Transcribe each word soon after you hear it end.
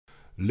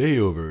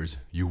Layovers,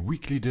 your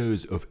weekly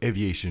dose of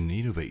aviation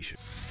innovation.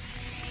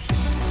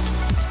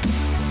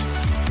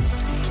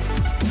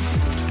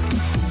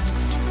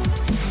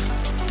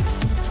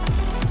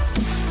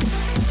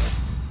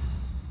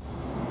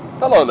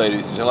 Hello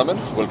ladies and gentlemen,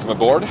 welcome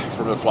aboard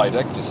from the flight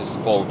deck. This is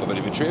Paul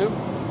Papadimitriou.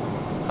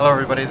 Hello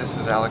everybody, this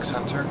is Alex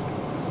Hunter.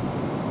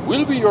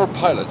 We'll be your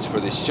pilots for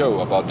this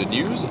show about the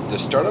news, the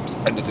startups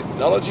and the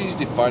technologies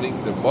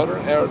defining the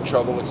modern air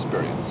travel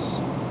experience.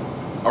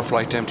 Our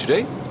flight time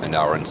today, 1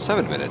 hour and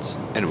 7 minutes,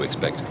 and we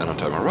expect an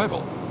on-time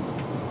arrival.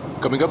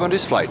 Coming up on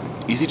this flight,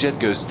 EasyJet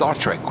goes Star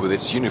Trek with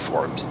its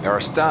uniforms.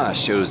 Air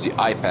shows the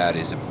iPad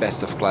is a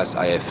best-of-class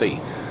IFE.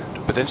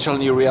 The potential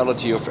new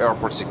reality of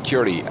airport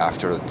security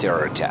after the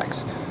terror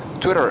attacks.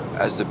 Twitter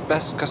as the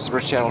best customer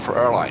channel for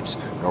airlines.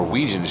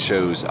 Norwegian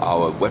shows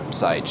how a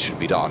website should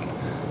be done.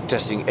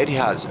 Testing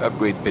Etihad's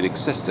upgrade bidding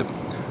system.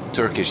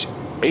 Turkish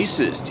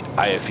ACEs the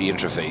IFE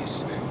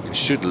interface. And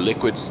should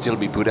liquids still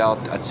be put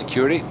out at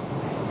security?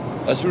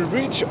 As we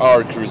reach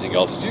our cruising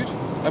altitude,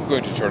 I'm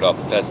going to turn off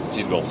the fasten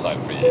seatbelt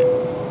sign for you.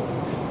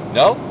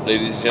 Now,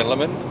 ladies and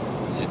gentlemen,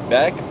 sit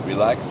back,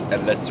 relax,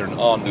 and let's turn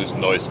on those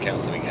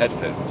noise-cancelling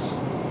headphones.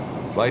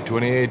 Flight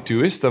 28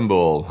 to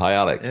Istanbul. Hi,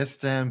 Alex.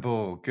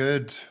 Istanbul.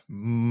 Good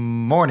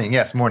morning.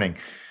 Yes, morning.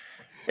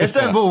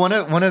 Istanbul,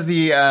 one of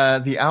the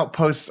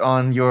outposts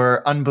on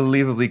your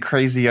unbelievably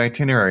crazy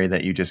itinerary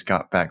that you just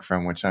got back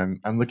from, which I'm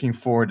looking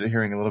forward to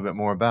hearing a little bit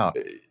more about.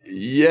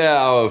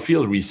 Yeah,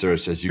 field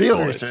research, as you call it.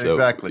 Field research,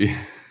 exactly.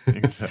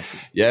 Exactly.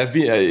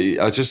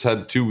 Yeah, I just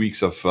had 2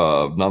 weeks of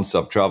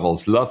non-stop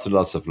travels, lots and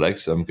lots of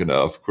legs. I'm going to,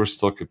 of course,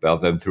 talk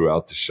about them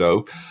throughout the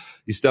show.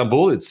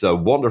 Istanbul, it's a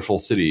wonderful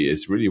city.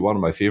 It's really one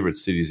of my favorite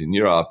cities in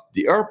Europe.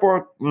 The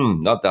airport,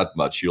 not that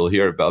much. You'll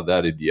hear about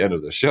that at the end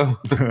of the show.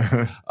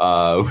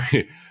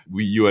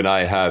 You and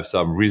I have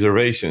some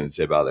reservations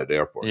about that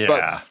airport. Yeah.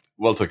 But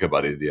we'll talk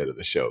about it at the end of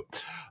the show.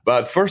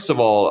 But first of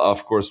all,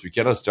 of course, we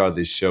cannot start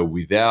this show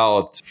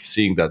without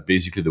seeing that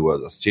basically the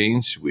world has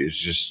changed.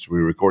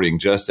 We're recording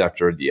just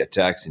after the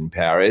attacks in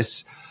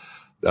Paris.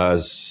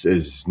 This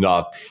is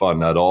not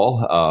fun at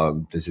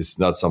all. This is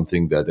not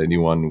something that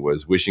anyone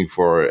was wishing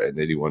for and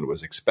anyone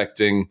was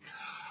expecting.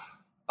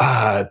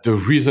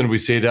 The reason we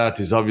say that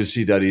is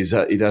obviously that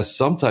it has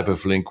some type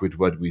of link with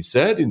what we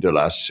said in the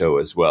last show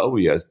as well.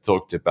 We had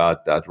talked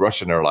about that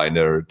Russian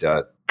airliner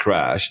that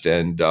crashed,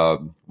 and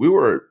we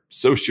were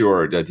so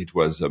sure that it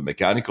was a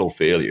mechanical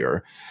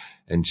failure.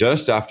 And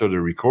just after the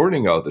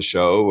recording of the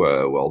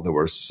show, there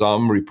were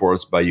some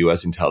reports by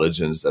U.S.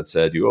 intelligence that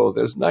said,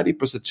 there's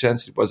 90%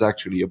 chance it was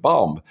actually a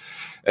bomb.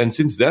 And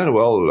since then,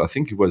 I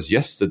think it was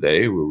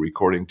yesterday, we're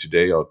recording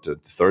today on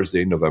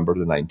Thursday, November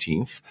the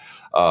 19th,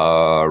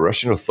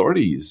 Russian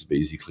authorities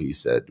basically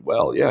said,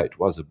 it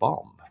was a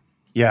bomb.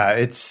 Yeah,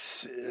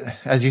 it's,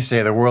 as you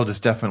say, the world has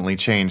definitely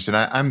changed. And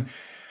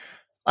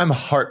I'm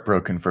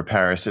heartbroken for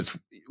Paris. It's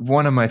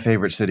one of my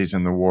favorite cities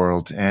in the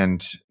world.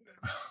 And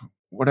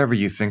whatever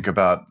you think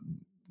about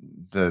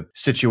the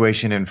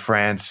situation in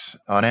France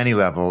on any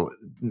level,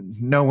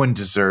 no one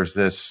deserves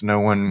this. No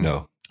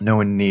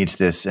one needs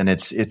this, and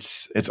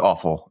it's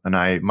awful.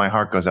 And my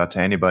heart goes out to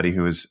anybody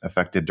who is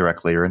affected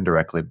directly or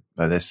indirectly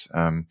by this.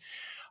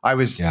 I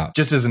was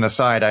just as an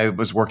aside, I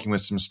was working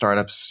with some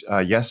startups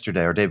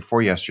yesterday or day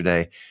before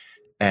yesterday,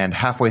 and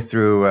halfway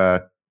through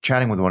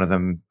chatting with one of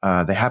them,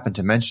 they happened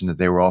to mention that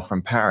they were all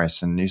from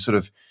Paris, and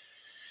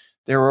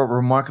they were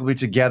remarkably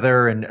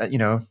together, and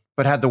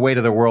but had the weight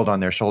of the world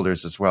on their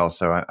shoulders as well.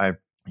 So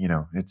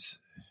it's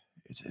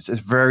a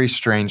very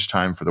strange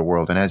time for the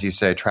world. And as you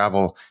say,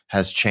 travel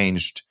has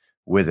changed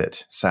with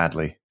it,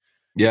 sadly.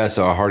 Yeah,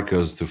 so our heart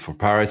goes for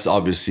Paris,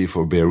 obviously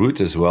for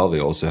Beirut as well. They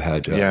also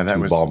had two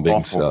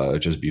bombings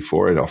just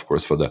before. And of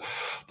course, for the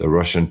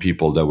Russian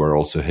people that were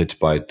also hit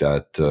by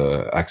that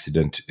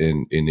accident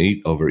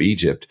over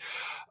Egypt.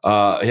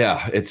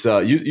 It's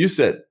you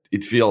said,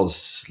 it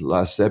feels,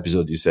 last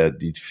episode you said,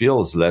 it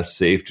feels less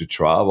safe to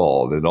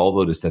travel. And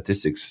although the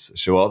statistics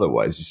show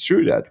otherwise, it's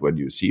true that when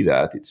you see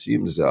that, it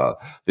seems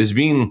there's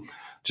been,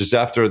 just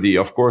after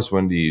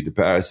when the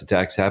Paris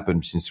attacks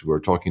happened, since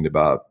we're talking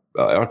about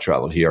air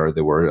travel here,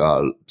 there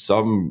were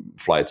some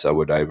flights that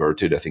were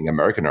diverted. I think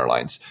American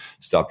Airlines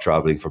stopped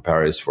traveling for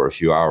Paris for a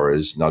few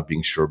hours, not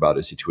being sure about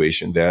the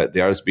situation. There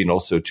has been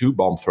also 2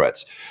 bomb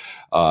threats,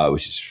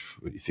 which is,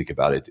 when you think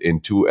about it,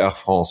 in 2 Air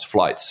France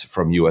flights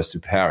from US to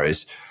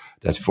Paris,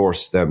 that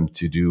forced them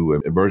to do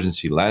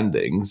emergency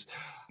landings.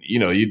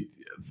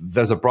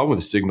 There's a problem with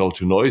the signal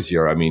to noise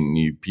here. I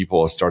mean,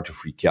 people start to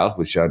freak out,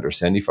 which I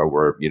understand. If I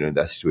were, in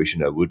that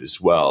situation, I would as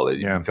well.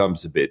 It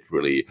becomes a bit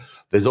really.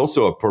 There's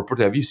also a purport.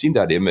 Have you seen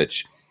that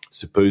image,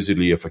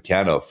 supposedly, of a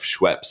can of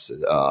Schweppes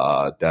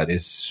that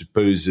is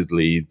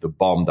supposedly the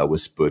bomb that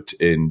was put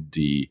in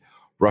the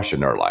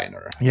Russian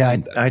airliner? Yeah,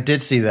 I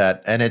did see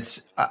that, and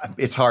it's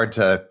hard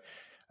to,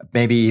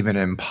 maybe even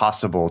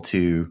impossible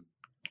to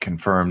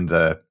confirm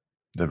the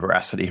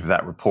veracity of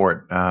that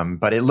report.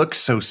 But it looks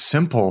so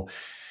simple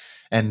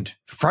and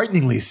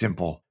frighteningly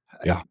simple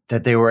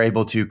that they were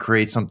able to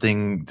create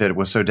something that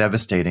was so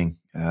devastating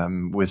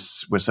with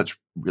such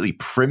really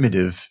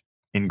primitive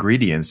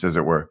ingredients, as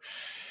it were.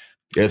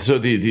 Yeah, so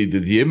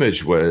the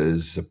image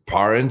was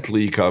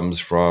apparently comes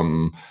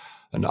from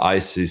an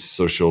ISIS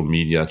social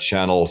media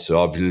channel. So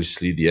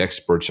obviously the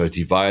experts are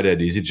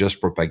divided. Is it just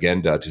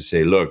propaganda to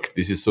say, look,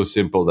 this is so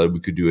simple that we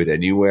could do it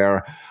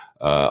anywhere?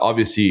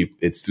 Obviously,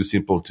 it's too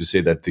simple to say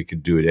that they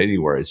could do it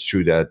anywhere. It's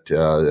true that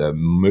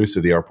most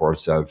of the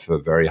airports have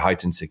very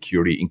heightened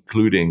security,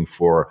 including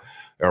for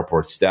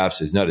airport staff.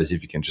 So it's not as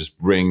if you can just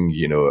bring,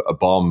 a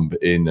bomb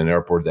in an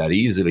airport that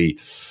easily.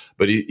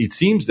 But it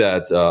seems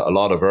that a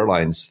lot of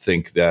airlines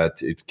think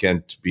that it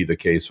can't be the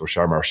case for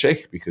Sharm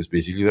el-Sheikh because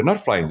basically they're not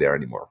flying there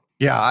anymore.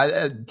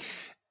 Yeah,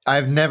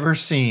 I've never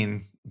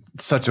seen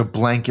such a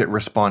blanket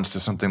response to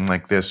something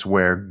like this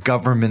where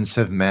governments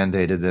have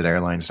mandated that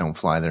airlines don't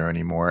fly there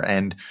anymore.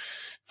 And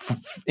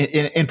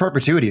in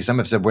perpetuity, some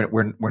have said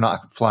we're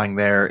not flying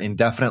there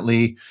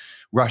indefinitely.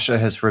 Russia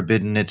has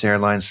forbidden its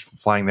airlines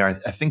flying there,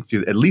 I think,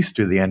 at least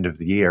through the end of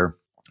the year.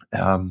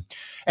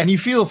 And you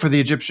feel for the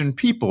Egyptian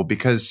people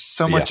because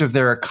so much of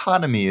their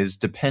economy is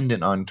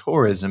dependent on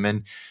tourism.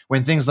 And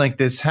when things like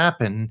this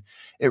happen,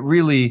 it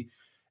really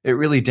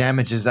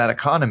damages that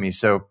economy.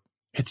 So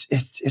it's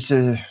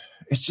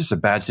just a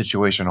bad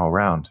situation all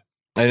around.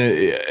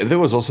 And there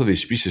was also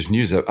this piece of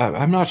news.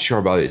 I'm not sure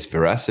about its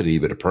veracity,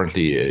 but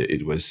apparently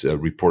it was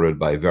reported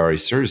by very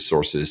serious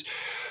sources.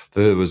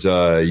 There was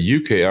a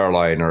UK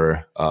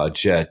airliner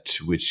jet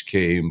which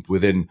came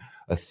within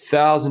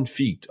 1,000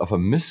 feet of a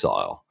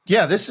missile.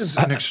 Yeah, this is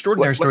an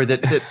extraordinary story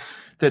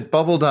that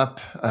bubbled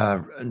up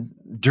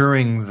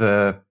during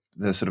the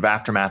sort of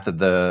aftermath of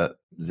the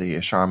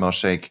Sharm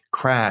el-Sheikh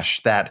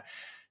crash. That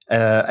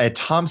a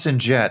Thomson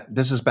jet,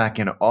 this is back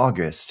in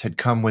August, had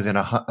come within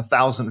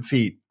 1,000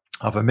 feet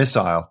of a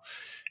missile,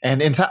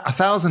 and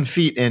 1,000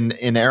 feet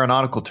in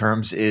aeronautical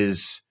terms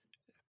is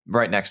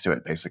right next to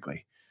it,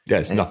 basically. Yeah,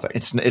 it's nothing.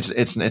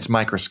 It's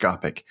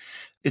microscopic.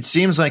 It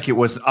seems like it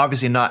was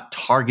obviously not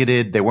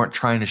targeted. They weren't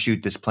trying to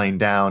shoot this plane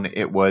down.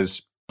 It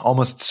was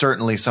almost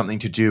certainly something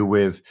to do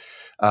with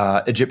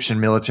Egyptian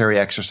military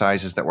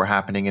exercises that were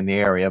happening in the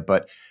area.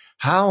 But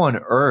how on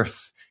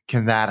earth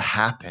can that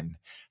happen?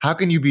 How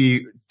can you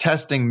be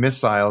testing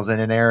missiles in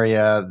an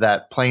area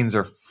that planes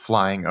are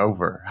flying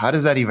over? How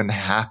does that even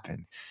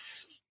happen?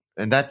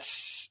 And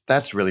that's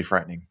really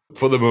frightening.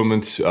 For the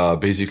moment,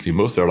 basically,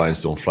 most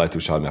airlines don't fly to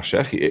Sharm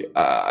el-Sheikh.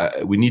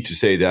 We need to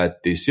say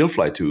that they still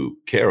fly to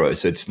Cairo.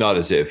 So it's not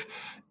as if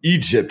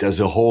Egypt as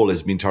a whole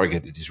has been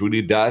targeted. It's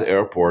really that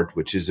airport,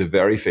 which is a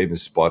very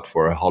famous spot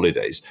for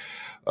holidays.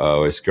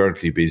 Is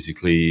currently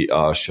basically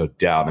shut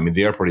down. I mean,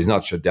 the airport is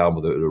not shut down,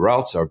 but the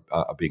routes are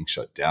being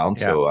shut down.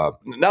 Yeah. So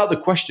now the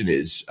question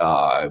is,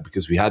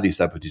 because we had these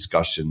type of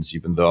discussions,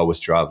 even though I was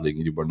traveling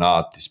and you were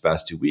not this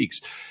past 2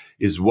 weeks,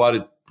 is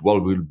what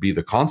will be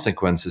the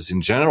consequences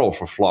in general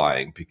for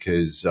flying?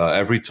 Because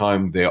every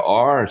time there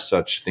are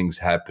such things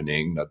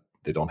happening, that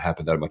they don't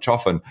happen that much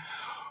often,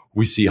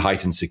 we see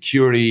heightened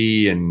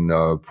security and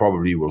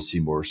probably we'll see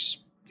more.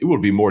 It will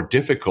be more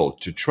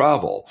difficult to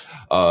travel,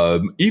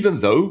 even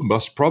though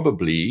most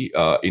probably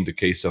in the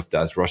case of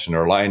that Russian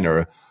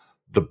airliner,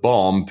 the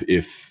bomb,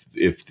 if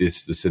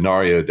this the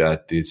scenario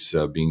that is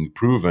being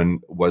proven,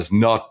 was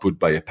not put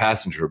by a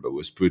passenger but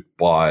was put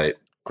by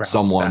ground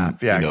someone,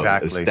 staff. Yeah,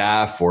 exactly. A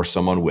staff or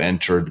someone who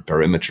entered the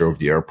perimeter of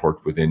the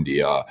airport within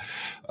the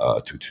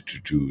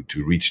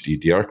to reach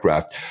the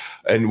aircraft.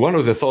 And one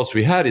of the thoughts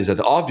we had is that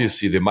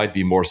obviously there might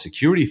be more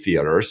security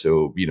theater.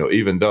 So,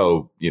 even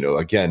though,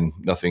 again,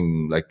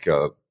 nothing like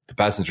the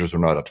passengers are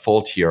not at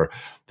fault here,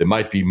 there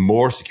might be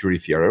more security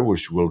theater,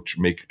 which will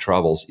make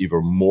travels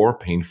even more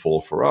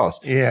painful for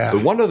us. Yeah.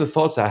 But one of the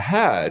thoughts I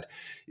had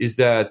is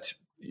that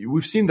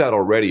we've seen that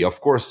already.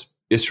 Of course,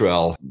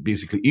 Israel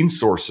basically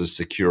insources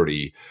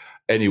security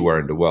anywhere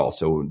in the world.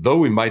 So though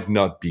we might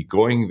not be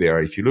going there,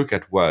 if you look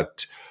at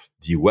what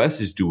the US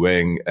is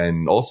doing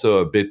and also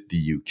a bit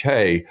the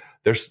UK,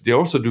 they're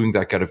also doing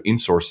that kind of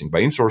insourcing.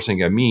 By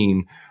insourcing, I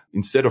mean,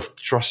 instead of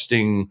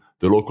trusting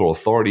the local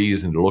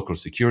authorities and the local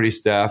security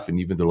staff and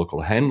even the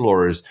local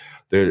handlers,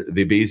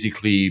 they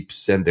basically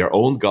send their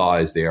own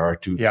guys there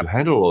to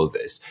handle all of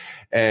this.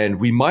 And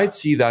we might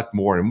see that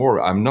more and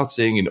more. I'm not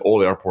saying in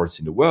all airports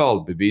in the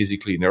world, but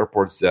basically in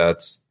airports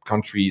that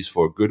countries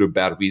for good or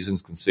bad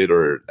reasons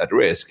consider at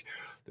risk.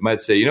 They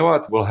might say, you know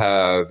what, we'll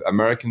have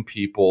American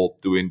people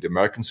doing the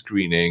American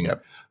screening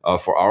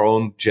for our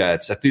own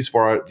jets, at least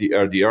for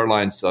the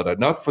airlines that are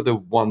not for the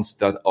ones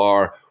that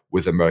are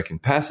with American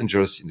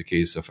passengers in the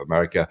case of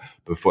America,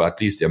 but for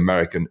at least the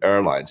American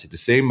airlines. The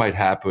same might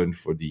happen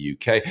for the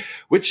UK,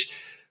 which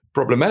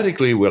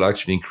problematically will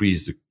actually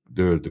increase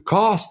the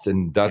cost,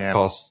 and that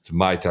cost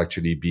might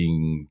actually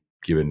be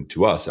given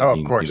to us.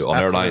 Of course, on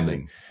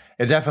airline.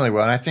 It definitely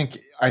will, and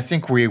I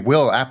think we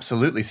will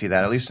absolutely see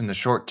that, at least in the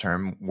short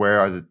term,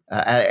 where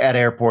at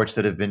airports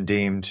that have been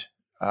deemed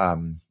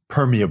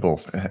permeable,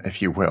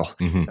 if you will.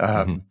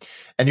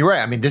 And you're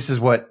right. I mean, this is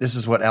what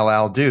El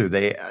Al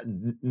do.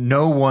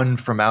 No one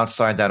from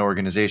outside that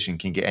organization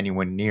can get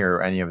anyone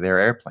near any of their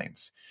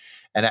airplanes,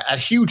 and at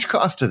huge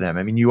cost to them.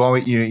 I mean, you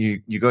always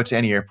you go to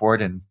any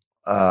airport and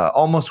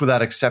almost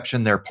without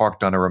exception, they're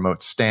parked on a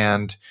remote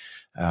stand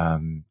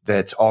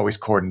that's always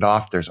cordoned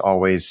off. There's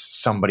always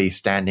somebody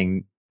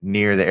standing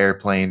near the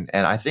airplane.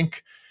 And I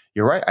think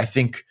you're right. I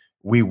think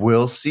we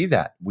will see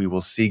that. We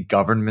will see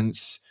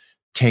governments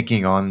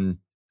taking on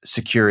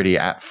security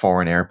at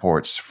foreign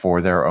airports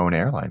for their own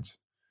airlines.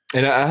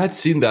 And I had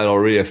seen that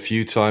already a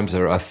few times.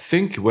 I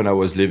think when I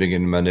was living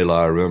in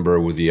Manila, I remember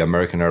with the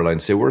American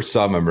Airlines, there were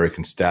some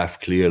American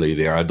staff clearly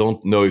there. I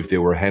don't know if they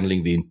were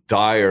handling the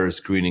entire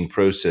screening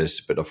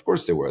process, but of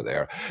course they were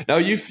there. Now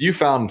you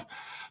found,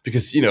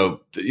 because, in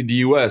the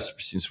US,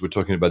 since we're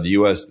talking about the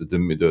US,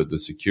 the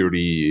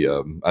security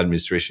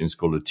administration is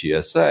called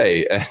the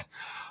TSA,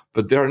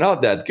 but they're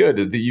not that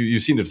good.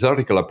 You've seen this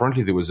article.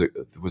 Apparently there was a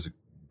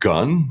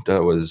gun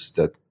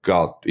that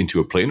got into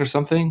a plane or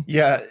something.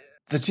 Yeah.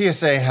 The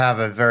TSA have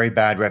a very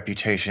bad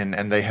reputation,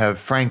 and they have,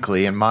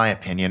 frankly, in my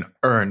opinion,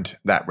 earned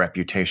that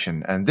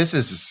reputation. And this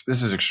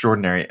is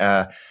extraordinary.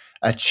 A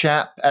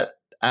chap at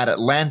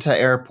Atlanta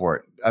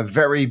Airport, a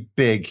very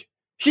big,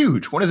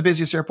 huge, one of the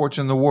busiest airports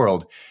in the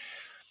world,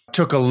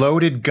 took a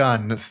loaded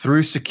gun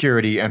through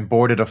security and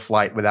boarded a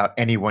flight without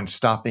anyone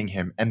stopping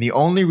him. And the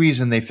only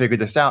reason they figured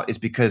this out is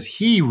because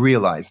he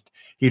realized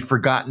he'd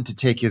forgotten to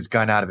take his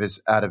gun out of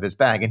his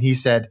bag, and he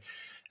said.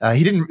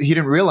 He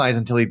didn't realize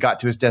until he got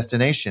to his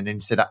destination, and he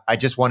said, I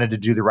just wanted to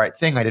do the right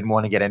thing. I didn't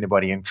want to get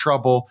anybody in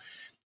trouble.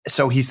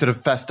 So he sort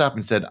of fessed up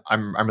and said,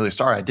 I'm really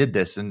sorry I did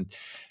this. And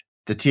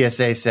the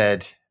TSA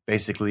said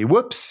basically,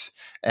 whoops,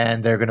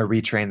 and they're going to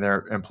retrain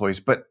their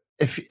employees. But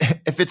if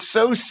it's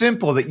so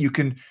simple that you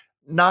can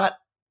not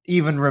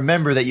even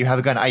remember that you have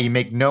a gun, i.e.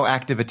 make no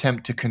active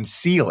attempt to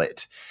conceal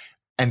it,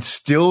 and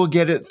still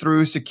get it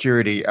through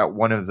security at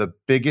one of the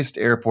biggest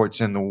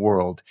airports in the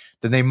world,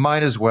 then they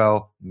might as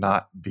well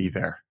not be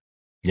there.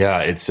 Yeah,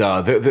 it's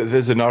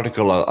there's an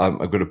article I'm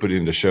going to put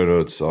in the show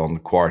notes on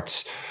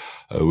Quartz,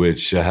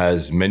 which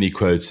has many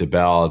quotes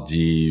about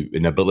the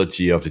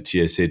inability of the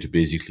TSA to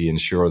basically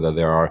ensure that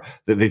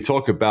they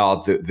talk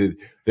about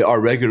there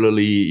are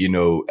regularly,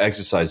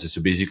 exercises.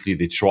 So basically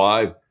they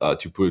try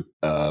to put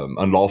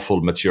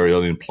unlawful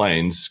material in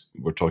planes.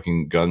 We're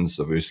talking guns,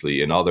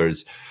 obviously, and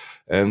others.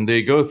 And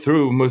they go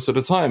through most of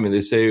the time, and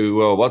they say,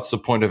 well, what's the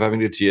point of having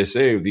the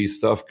TSA if these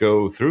stuff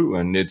go through?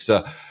 And it's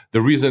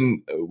the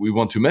reason we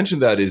want to mention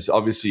that is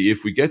obviously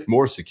if we get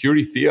more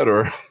security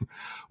theater,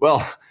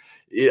 well,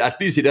 at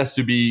least it has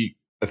to be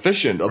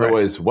efficient.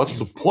 Otherwise, right. What's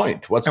the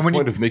point? What's the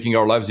point of making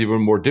our lives even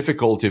more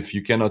difficult if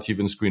you cannot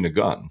even screen a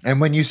gun? And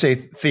when you say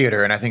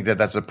theater, and I think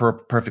that's a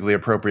perfectly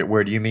appropriate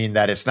word, you mean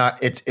that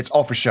it's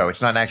all for show.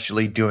 It's not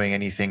actually doing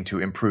anything to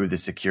improve the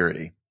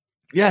security.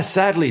 Yeah,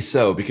 sadly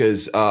so,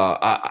 because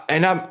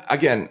I'm not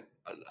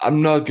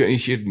going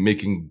to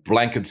making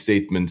blanket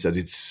statements that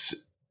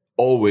it's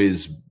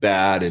always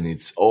bad and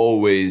it's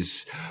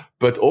always,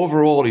 but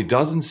overall, it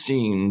doesn't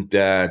seem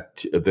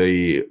that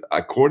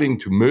according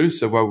to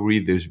most of what we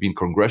read, there's been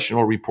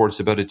congressional reports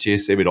about the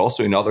TSA, but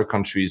also in other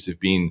countries have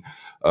been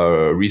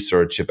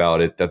research about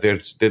it, that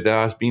there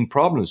has been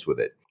problems with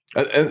it.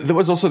 And there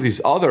was also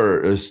this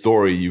other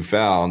story you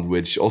found,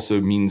 which also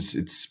means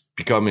it's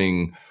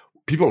becoming.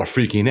 People are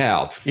freaking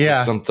out,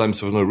 sometimes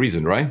for no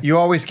reason, right? You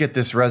always get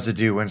this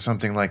residue when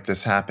something like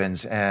this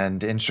happens.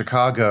 And in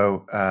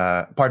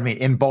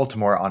in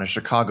Baltimore, on a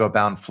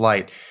Chicago-bound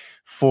flight,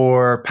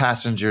 4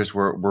 passengers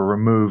were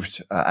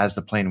removed as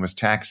the plane was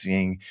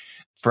taxiing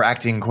for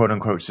acting, quote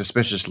unquote,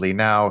 suspiciously.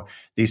 Now,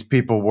 these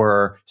people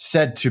were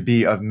said to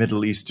be of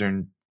Middle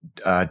Eastern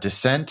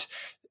descent.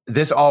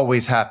 This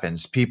always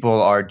happens.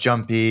 People are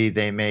jumpy.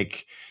 They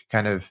make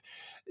kind of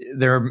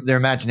their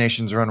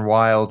imaginations run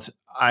wild.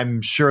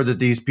 I'm sure that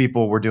these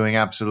people were doing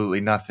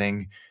absolutely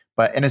nothing,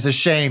 and it's a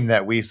shame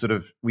that we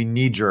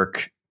knee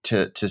jerk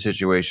to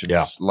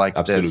situations like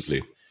this.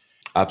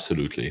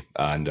 Absolutely.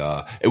 And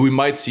we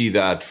might see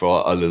that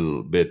for a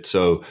little bit.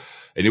 So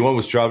anyone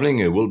who's traveling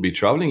will be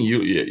traveling.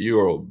 You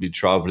will be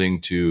traveling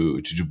to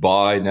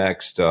Dubai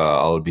next.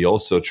 I'll be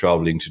also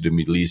traveling to the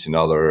Middle East and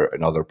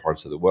other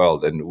parts of the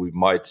world, and we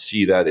might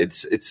see that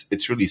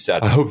it's really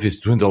sad. I hope this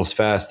dwindles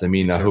fast. I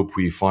mean, I hope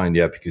we find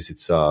because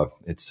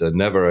it's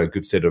never a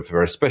good state of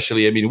affairs.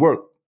 Especially, I mean,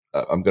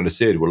 I'm going to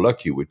say it. We're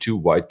lucky. We're 2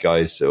 white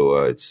guys, so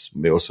it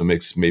also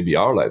makes maybe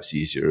our lives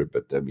easier.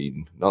 But I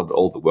mean, not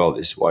all the world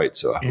is white,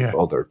 so I hope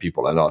other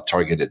people are not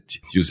targeted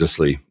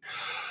uselessly.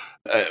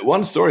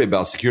 One story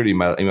about security in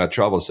my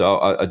travel. So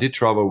I did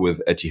travel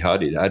with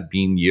Etihad. It had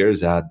been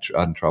years I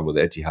hadn't traveled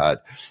with Etihad.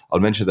 I'll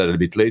mention that a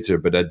bit later,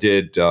 but I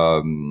did.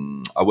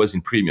 I was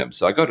in premium,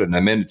 so I got an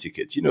amenity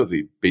kit.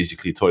 The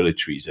basically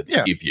toiletries that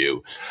they give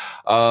you.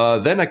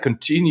 Then I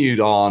continued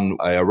on.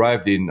 I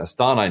arrived in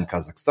Astana in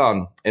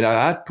Kazakhstan, and I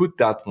had put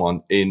that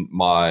one in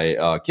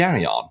my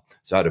carry-on.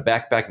 So I had a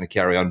backpack and a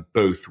carry-on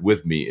both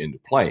with me in the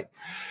plane.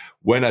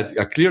 When I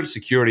cleared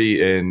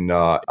security in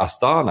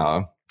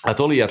Astana, I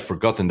totally had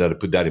forgotten that I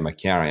put that in my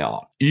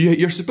carry-on.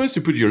 You're supposed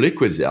to put your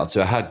liquids out.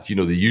 So I had, the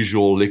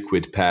usual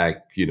liquid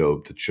pack,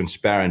 the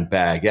transparent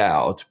bag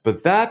out.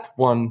 But that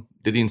one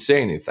didn't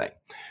say anything.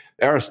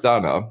 Air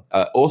Astana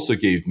also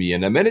gave me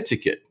an amenity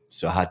kit.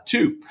 So I had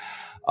 2.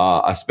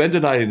 I spent the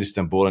night in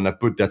Istanbul, and I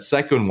put that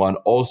second one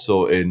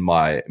also in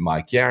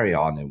my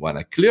carry-on. And when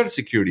I cleared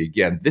security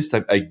again, this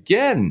time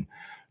again,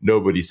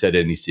 nobody said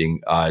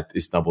anything at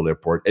Istanbul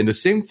airport. And the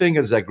same thing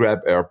at Zagreb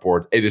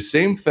airport, and the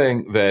same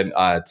thing then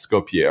at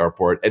Skopje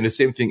airport, and the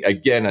same thing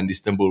again in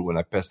Istanbul when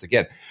I passed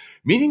again.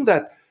 Meaning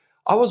that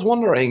I was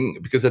wondering,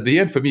 because at the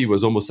end for me it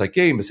was almost like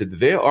game. I said,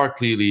 there are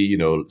clearly,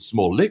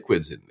 small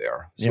liquids in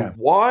there. So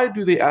why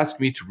do they ask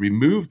me to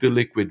remove the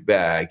liquid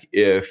bag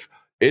if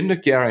in the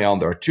carry-on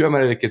there are 2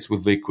 ml kits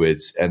with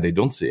liquids and they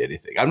don't say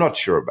anything? I'm not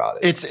sure about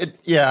it.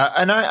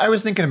 And I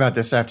was thinking about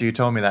this after you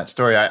told me that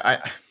story.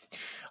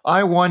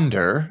 I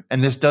wonder,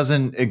 and this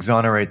doesn't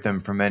exonerate them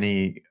from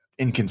any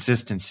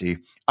inconsistency,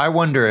 I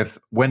wonder if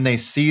when they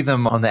see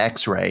them on the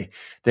X-ray,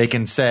 they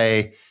can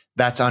say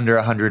that's under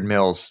 100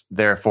 mils,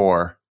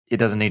 therefore it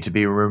doesn't need to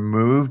be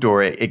removed,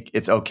 or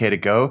it's okay to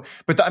go.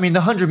 But the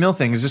 100 mil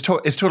thing is is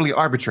totally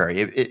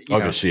arbitrary.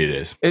 Obviously, it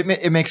is.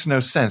 It makes no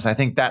sense. I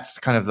think that's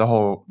kind of the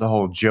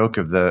whole joke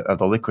of the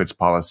liquids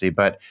policy.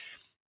 But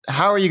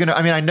how are you going to?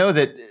 I know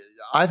that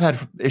I've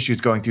had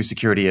issues going through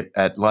security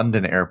at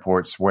London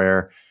airports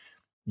where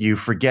you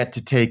forget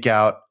to take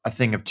out a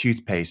thing of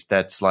toothpaste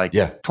that's like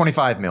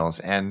 25 mils,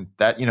 and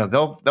that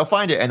they'll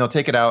find it and they'll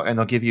take it out and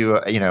they'll give you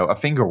a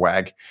finger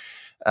wag.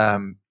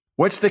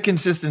 What's the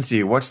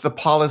consistency? What's the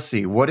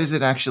policy? What is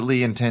it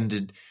actually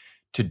intended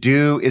to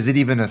do? Is it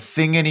even a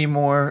thing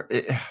anymore?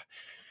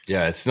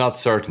 It's not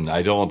certain.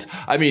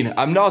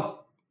 I'm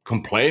not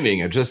complaining.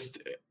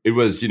 It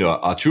was,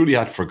 I truly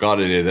had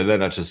forgotten it. And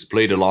then I just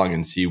played along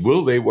and see,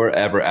 will they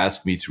ever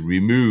ask me to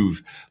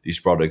remove these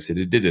products? And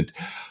it didn't.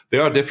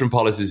 There are different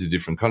policies in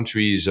different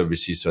countries,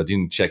 obviously. So I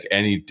didn't check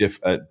any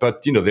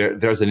but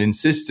there's an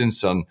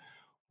insistence on,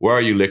 where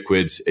are you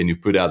liquids? And you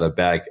put out a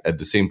bag at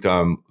the same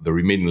time, the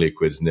remaining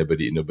liquids,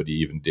 nobody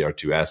even dared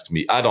to ask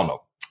me. I don't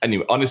know.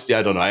 Anyway, honestly,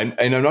 I don't know.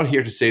 And I'm not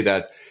here to say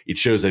that it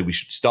shows that we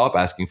should stop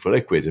asking for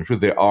liquid. In truth,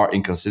 there are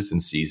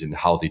inconsistencies in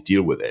how they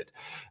deal with it.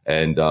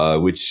 And,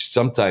 which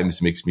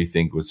sometimes makes me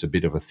think it's a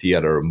bit of a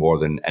theater more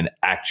than an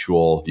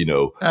actual,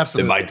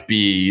 Absolutely. There might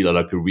be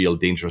like a real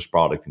dangerous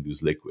product in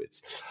those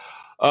liquids.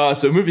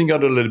 So moving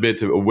on a little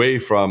bit away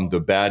from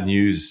the bad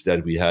news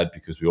that we had,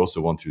 because we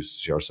also want to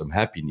share some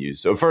happy news.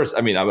 So first,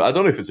 I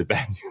don't know if it's a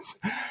bad news.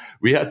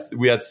 We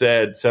had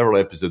said several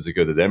episodes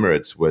ago that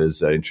Emirates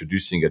was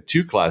introducing a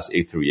 2-class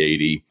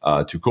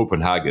A380 to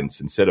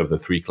Copenhagen's instead of the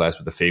 3-class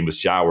with the famous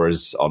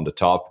showers on the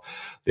top.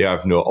 They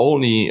have no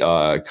only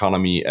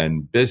economy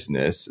and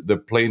business. The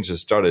plane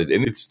just started,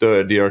 and it's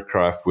the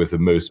aircraft with the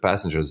most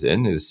passengers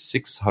in. It is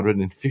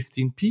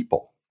 615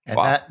 people. And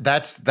wow.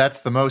 That's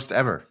the most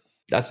ever.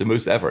 That's the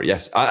most ever,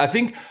 yes. I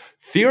think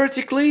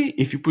theoretically,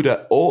 if you put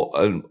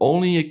an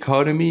only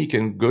economy, you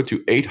can go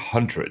to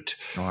 800.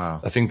 Wow.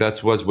 I think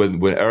that was when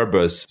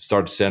Airbus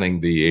started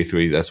selling the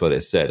A380, that's what they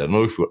said. I don't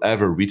know if we'll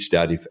ever reach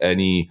that, if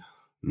any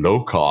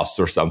low cost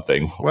or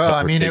something.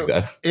 Well,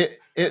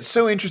 it's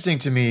so interesting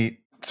to me.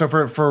 So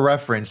for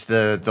reference,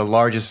 the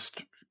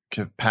largest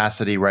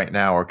capacity right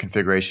now or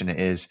configuration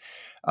is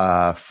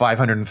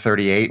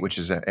 538, which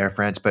is Air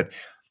France, but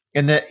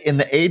in the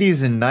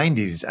 80s and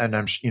 90s, and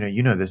I'm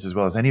you know this as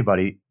well as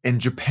anybody, in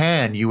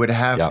Japan you would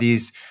have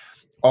these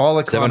all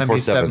economy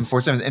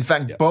 747s. In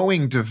fact,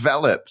 Boeing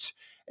developed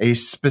a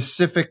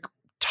specific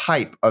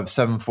type of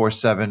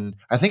 747.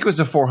 I think it was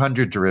a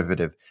 400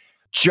 derivative,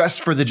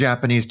 just for the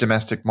Japanese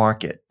domestic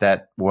market.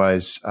 That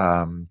was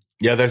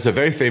there's a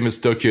very famous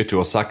Tokyo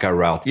to Osaka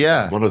route.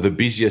 Yeah. One of the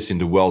busiest in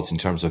the world in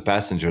terms of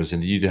passengers.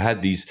 And you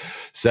had these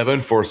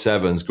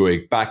 747s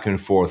going back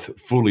and forth,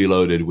 fully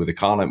loaded with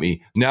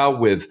economy. Now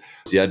with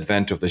the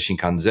advent of the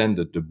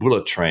Shinkansen, the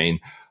bullet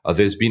train,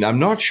 I'm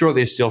not sure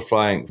they're still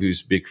flying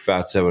these big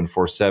fat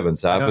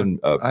 747s.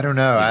 I don't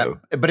know.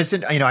 But it's,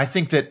 I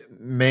think that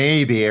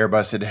maybe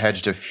Airbus had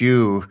hedged a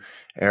few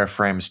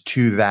airframes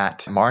to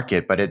that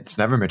market, but it's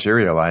never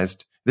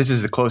materialized. This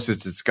is the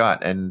closest it's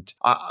got, and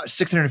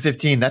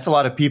 615. That's a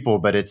lot of people,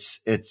 but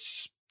it's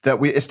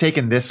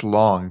taken this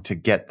long to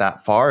get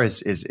that far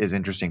is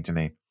interesting to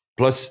me.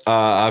 Plus,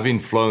 having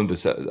flown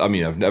this,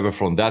 I've never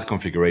flown that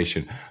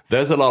configuration.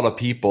 There's a lot of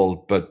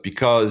people, but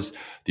because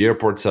the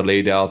airports are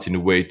laid out in a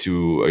way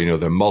to,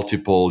 there are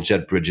multiple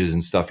jet bridges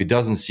and stuff, it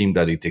doesn't seem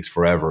that it takes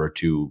forever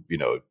to,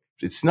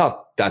 it's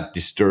not that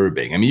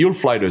disturbing. You'll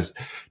fly the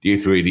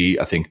A380,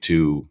 I think,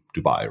 to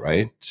Dubai,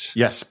 right?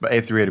 Yes, but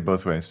A380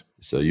 both ways.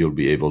 So you'll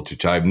be able to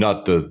try,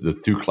 not the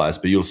 2-class,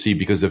 but you'll see,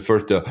 because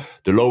the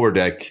lower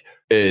deck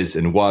is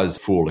and was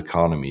full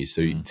economy.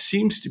 So it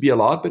seems to be a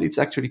lot, but it's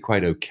actually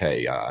quite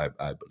okay,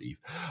 I believe.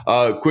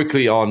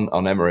 Quickly on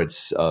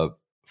Emirates,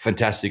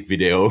 fantastic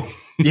video.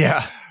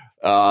 Yeah.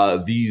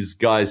 These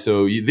guys,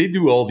 so they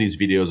do all these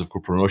videos, of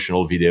course,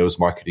 promotional videos,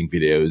 marketing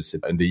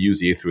videos, and they use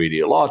the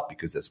A380 a lot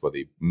because that's what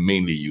they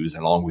mainly use,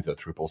 along with the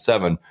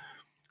 777.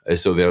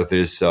 So there's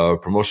this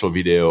promotional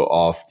video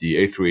of the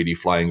A380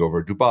 flying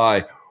over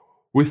Dubai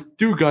with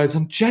 2 guys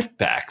on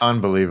jetpacks.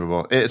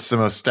 Unbelievable. It's the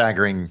most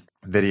staggering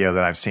video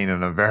that I've seen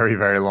in a very,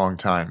 very long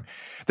time.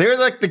 They're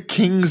like the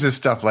kings of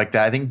stuff like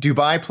that. I think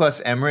Dubai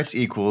plus Emirates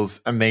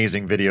equals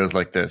amazing videos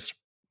like this.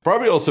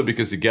 Probably also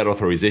because you get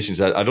authorizations.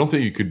 I don't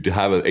think you could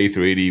have an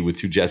A380 with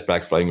 2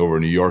 jetpacks flying over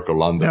New York or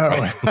London. No,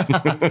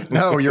 right?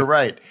 No, you're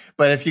right.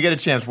 But if you get a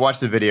chance,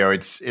 watch the video.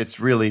 It's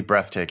really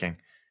breathtaking.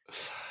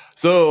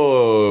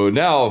 So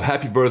now,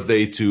 happy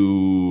birthday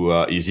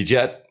to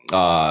EasyJet.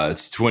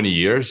 It's 20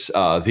 years.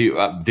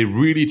 They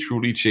really,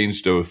 truly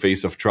changed the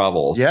face of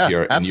travels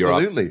here in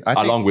Europe,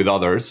 along with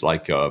others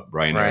like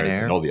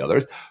Ryanair and all the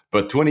others.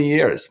 But 20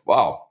 years,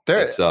 wow!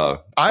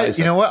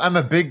 You know what? I'm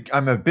a big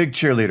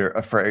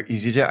cheerleader for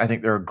EasyJet. I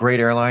think they're a great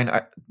airline.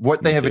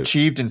 What they have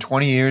achieved in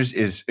 20 years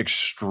is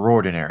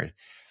extraordinary,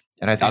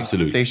 and I think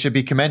they should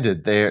be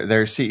commended.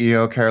 Their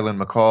CEO Carolyn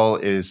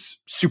McCall is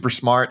super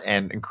smart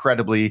and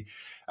incredibly.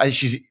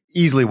 She's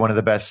easily one of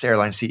the best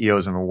airline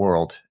CEOs in the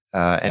world.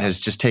 And has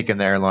just taken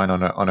the airline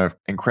on an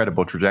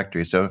incredible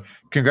trajectory. So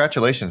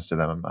congratulations to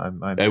them.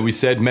 And we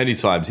said many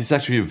times, it's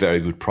actually a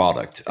very good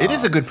product. It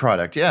is a good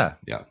product, yeah.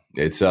 Yeah,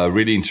 it's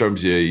really in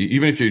terms of,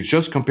 even if you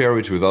just compare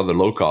it with other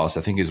low costs,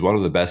 I think it's one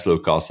of the best low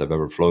costs I've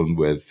ever flown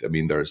with. I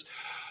mean,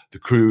 the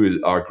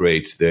crew are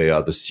great.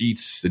 The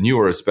seats,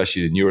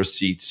 especially the newer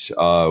seats,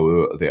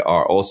 they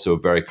are also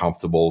very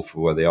comfortable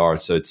for where they are.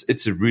 So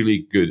it's a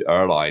really good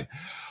airline.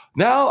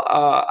 Now,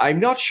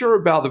 I'm not sure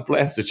about the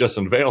plans that just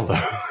unveiled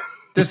though.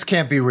 This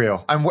can't be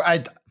real.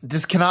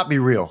 This cannot be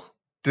real.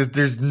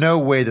 There's no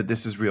way that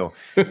this is real.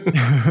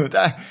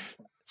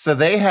 So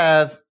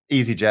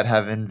EasyJet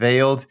have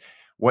unveiled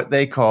what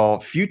they call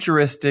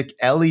futuristic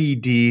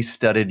LED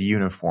studded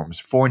uniforms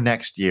for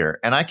next year.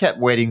 And I kept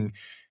waiting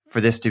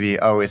for this to be,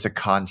 it's a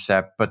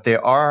concept, but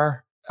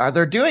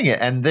they're doing it.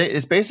 And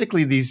it's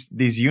basically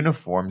these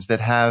uniforms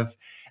that have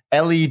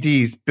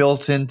LEDs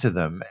built into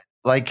them,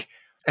 like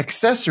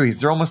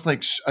accessories. They're almost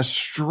like a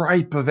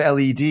stripe of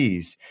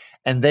LEDs.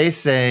 And they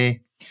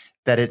say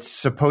that it's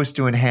supposed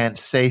to enhance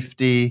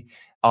safety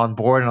on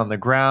board and on the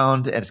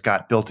ground. And it's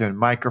got built-in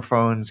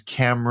microphones,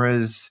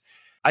 cameras.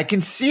 I can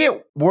see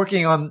it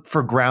working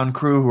for ground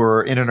crew who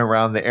are in and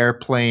around the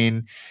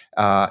airplane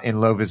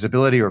in low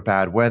visibility or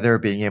bad weather,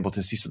 being able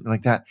to see something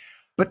like that.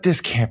 But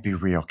this can't be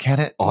real, can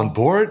it? On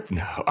board?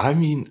 No. I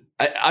mean,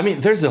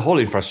 there's a whole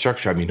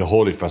infrastructure.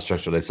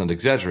 Let's not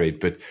exaggerate,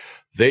 but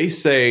they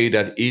say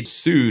that each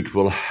suit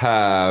will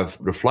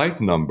have the flight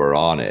number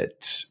on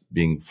it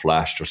being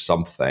flashed or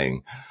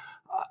something.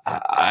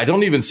 I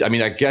don't even see,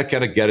 I get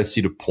to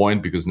see the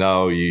point, because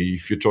now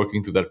if you're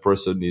talking to that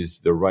person, is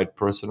the right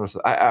person or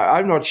something.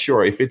 I'm not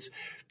sure if is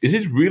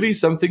it really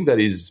something that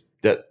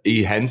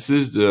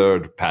enhances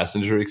the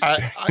passenger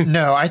experience?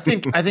 No, I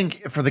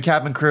think for the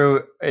cabin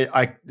crew, it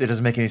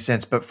doesn't make any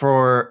sense. But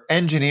for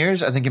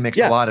engineers, I think it makes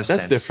a lot of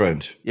sense. That's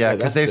different. Yeah,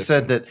 because they've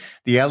said that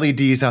the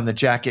LEDs on the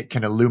jacket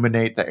can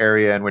illuminate the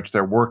area in which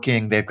they're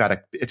working.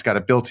 It's got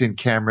a built-in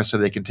camera, so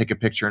they can take a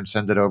picture and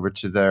send it over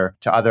to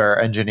other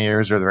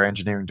engineers or their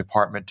engineering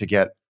department to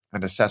get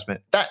an assessment.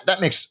 That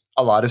makes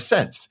a lot of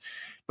sense.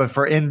 But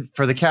for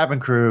the cabin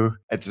crew,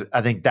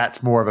 I think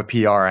that's more of a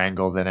PR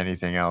angle than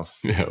anything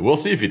else. Yeah, we'll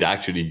see if it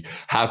actually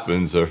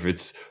happens or if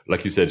it's,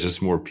 like you said, just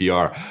more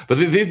PR. But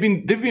they've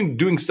been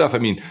doing stuff. I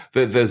mean,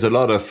 there's a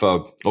lot of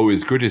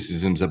always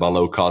criticisms about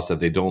low cost that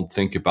they don't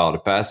think about a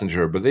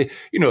passenger. But they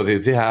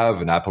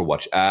have an Apple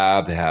Watch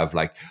app. They have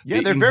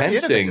they're very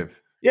innovative.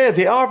 Yeah,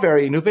 they are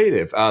very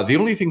innovative. The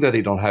only thing that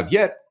they don't have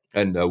yet,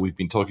 and we've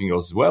been talking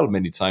as well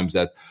many times,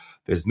 that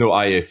there's no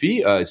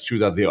IFE. It's true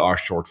that there are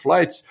short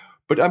flights.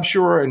 But I'm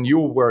sure, and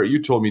you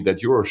told me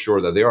that you're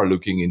sure that they are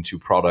looking into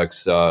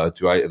products to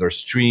either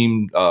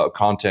stream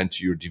content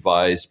to your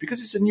device, because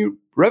it's a new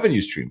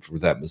revenue stream for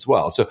them as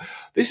well. So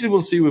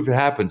we'll see if it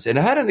happens. And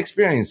I had an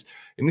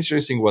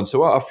interesting one.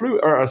 So I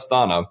flew Air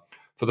Astana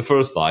for the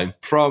first time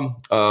from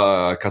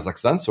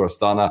Kazakhstan, so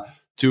Astana,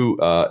 to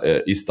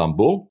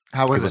Istanbul.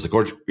 How was it?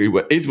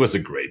 It was a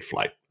great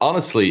flight.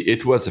 Honestly,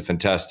 it was a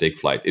fantastic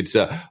flight. It's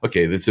a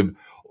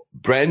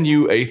brand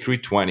new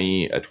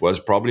A320. It was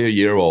probably a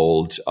year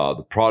old.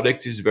 The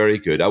product is very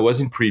good. I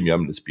was in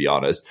premium, let's be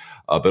honest,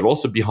 but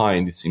also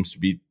behind, it seems to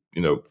be,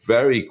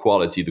 very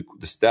quality.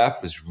 The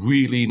staff is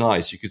really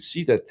nice. You could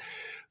see that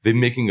they're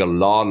making a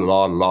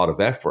lot of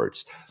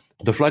efforts.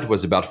 The flight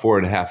was about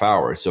 4.5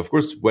 hours. So of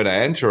course, when I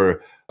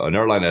enter an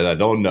airline that I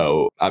don't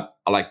know,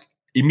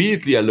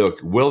 immediately I look,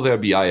 will there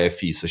be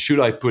IFE? So should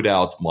I put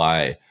out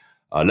my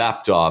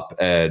laptop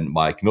and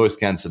my noise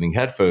cancelling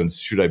headphones?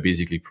 Should I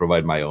basically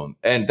provide my own?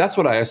 And that's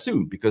what I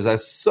assumed, because I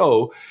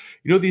saw,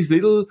 these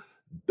little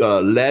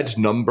LED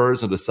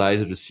numbers on the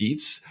side of the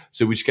seats,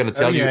 so which kind of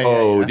tell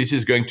this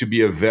is going to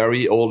be a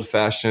very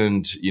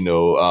old-fashioned,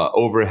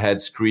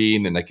 overhead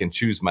screen, and I can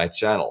choose my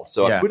channel.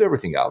 So I put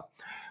everything out.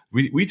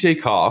 We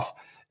take off,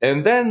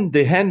 and then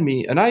they hand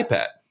me an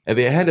iPad. And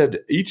they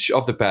handed each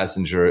of the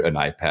passenger an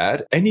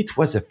iPad, and it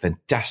was a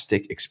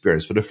fantastic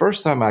experience. For the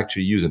first time I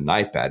actually used an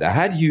iPad. I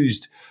had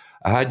used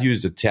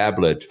a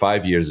tablet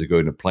 5 years ago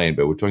in a plane,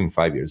 but we're talking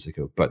 5 years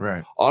ago. But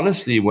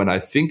honestly, when I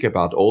think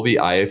about all the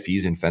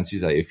IFEs and fancy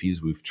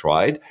IFEs we've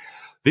tried,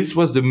 this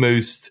was the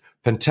most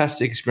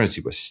fantastic experience.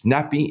 It was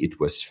snappy. It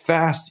was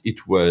fast. It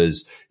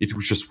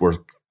just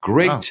worked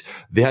great. Wow.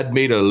 They had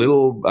made a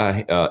little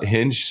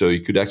hinge so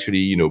you could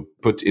actually,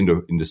 put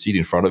in the seat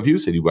in front of you.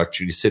 So you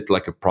actually sit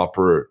like a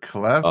proper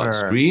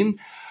screen.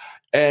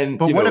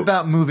 But what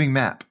about moving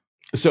map?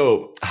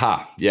 So,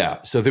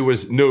 So there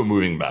was no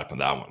moving map on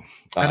that one.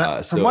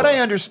 From what I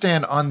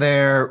understand, on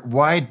their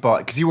wide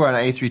body, because you were on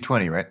an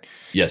A320, right?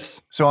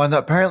 Yes. So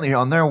apparently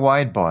on their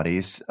wide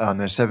bodies, on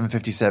their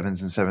 757s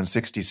and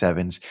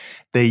 767s,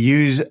 they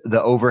use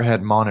the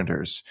overhead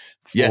monitors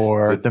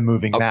for the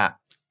moving map.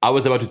 I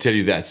was about to tell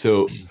you that.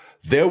 So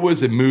there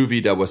was a movie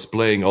that was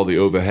playing all the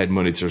overhead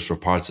monitors for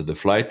parts of the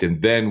flight.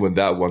 And then when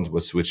that one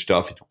was switched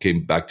off, it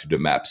came back to the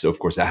map. So, of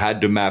course, I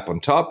had the map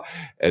on top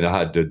and I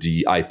had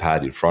the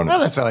iPad in front of me. Oh,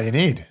 that's all you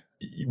need.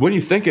 When you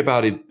think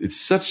about it, it's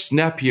such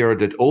snappier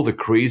that all the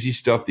crazy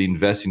stuff they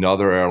invest in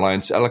other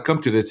airlines. I'll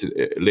come to this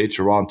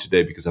later on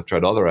today because I've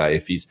tried other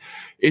IFEs.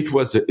 It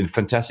was a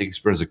fantastic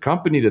experience. A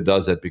company that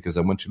does that, because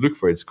I went to look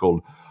for it, it's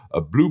called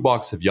Blue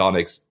Box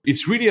Avionics.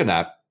 It's really an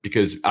app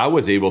because I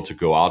was able to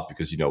go out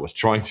because, I was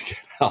trying to get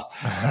out.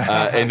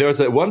 And there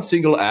was one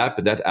single app,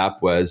 and that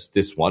app was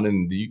this one.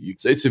 And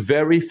so it's a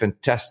very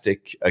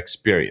fantastic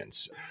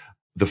experience.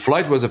 The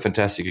flight was a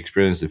fantastic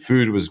experience. The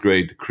food was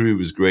great. The crew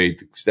was great.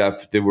 The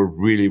staff, they were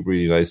really,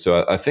 really nice.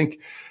 So I think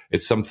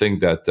it's something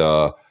that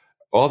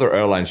other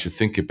airlines should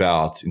think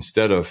about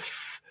instead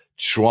of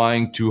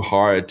trying too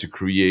hard to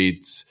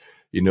create,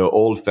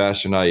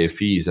 old-fashioned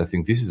IFEs. I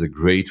think this is a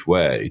great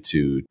way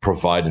to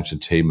provide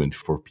entertainment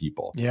for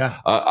people.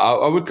 Yeah.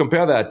 I would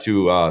compare that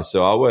to,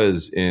 so I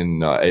was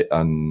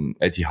on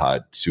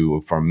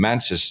Etihad from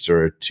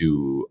Manchester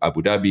to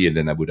Abu Dhabi and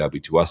then Abu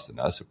Dhabi to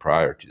Astana. So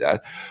prior to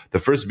that, the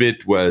first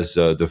bit was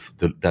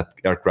that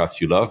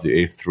aircraft you love,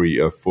 the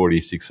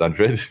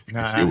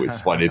A340-600. It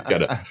was fun. It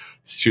kind of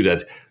shoot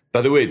at.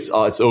 By the way, it's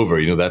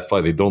over. That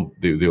flight,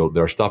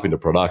 they're stopping the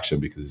production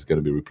because it's going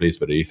to be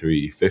replaced by the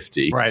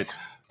A350. Right.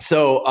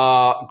 So,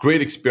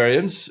 great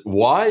experience.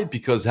 Why?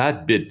 Because I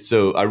had bid.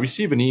 So I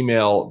received an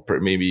email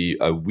maybe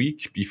a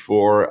week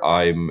before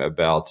I'm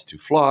about to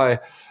fly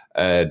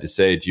to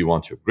say, do you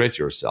want to upgrade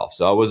yourself?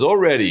 So I was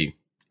already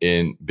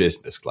in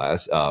business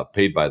class,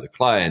 paid by the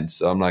client.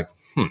 So I'm like,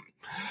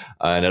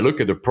 And I look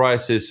at the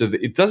prices. So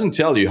it doesn't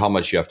tell you how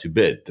much you have to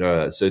bid.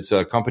 So it's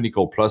a company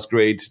called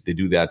Plusgrade. They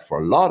do that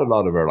for a lot of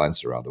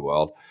airlines around the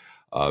world.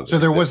 So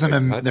there wasn't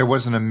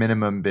a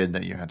minimum bid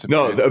that you had to pay?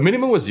 No, the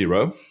minimum was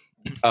 0.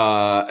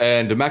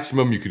 And the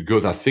maximum you could go,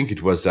 I think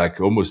it was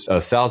like almost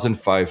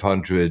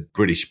 1,500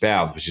 British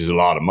pounds, which is a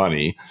lot of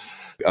money.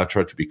 I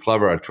tried to be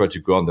clever. I tried to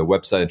go on their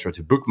website and try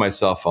to book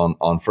myself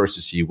on first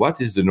to see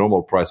what is the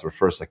normal price for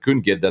first. I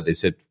couldn't get that. They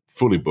said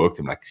fully booked.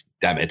 I'm like,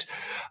 damn it.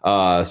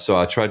 So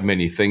I tried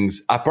many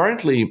things.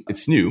 Apparently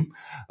it's new.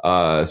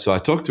 So I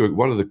talked to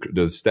one of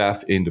the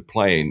staff in the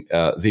plane.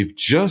 They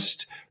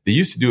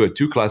used to do a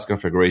 2-class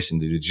configuration.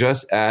 They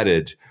just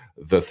added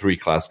the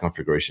 3-class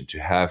configuration to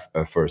have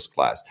a first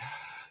class.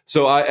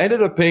 So I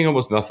ended up paying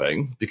almost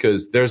nothing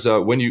because there's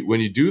when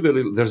you do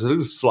there's a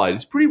little slide.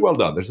 It's pretty well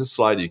done. There's a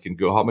slide you can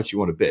go how much you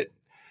want to bid.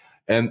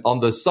 And on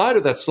the side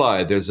of that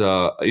slide, there's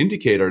an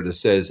indicator that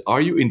says,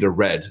 are you in the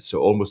red? So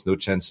almost no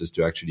chances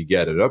to actually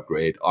get an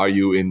upgrade. Are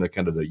you in the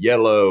kind of the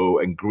yellow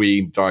and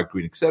green, dark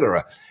green,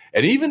 etc.?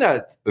 And even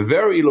at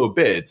very low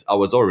bids, I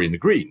was already in the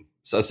green.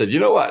 So I said, you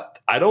know what?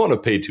 I don't want to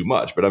pay too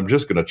much, but I'm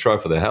just going to try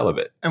for the hell of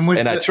it. And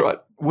I tried.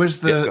 Was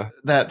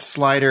that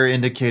slider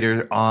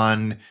indicator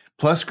on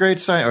Plusgrade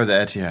site or the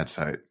Etihad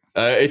site?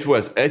 It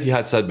was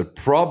Etihad site, but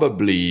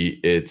probably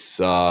it's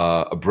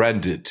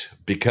branded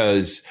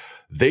because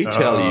they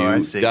tell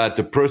you that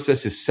the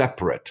process is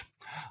separate.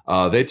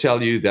 They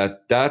tell you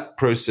that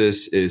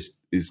process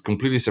is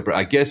completely separate.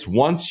 I guess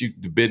once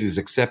the bid is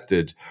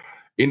accepted,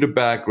 in the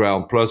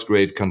background,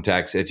 Plusgrade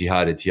contacts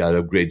Etihad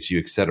upgrades you,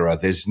 etc.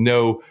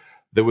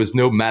 There was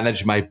no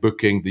manage my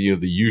booking, the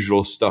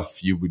usual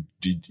stuff you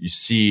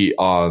see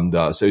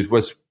on so it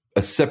was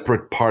a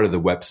separate part of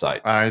the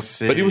website. I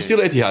see. But it was still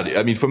Etihad.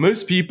 I mean, for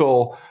most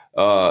people,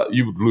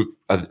 you would look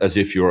as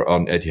if you're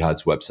on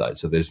Etihad's website.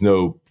 So there's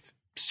no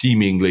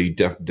seemingly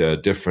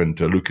different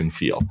look and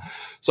feel.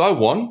 So I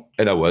won,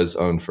 and I was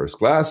on first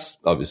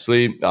class,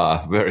 obviously.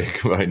 Very,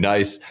 very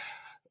nice.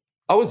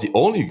 I was the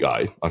only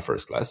guy on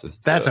first class.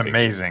 That's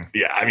amazing.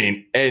 Yeah, I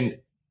mean, and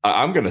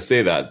I'm going to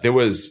say that there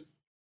was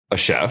a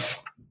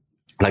chef,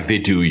 like they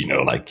do,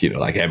 like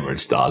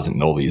Emirates does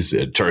and all these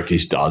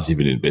Turkish does,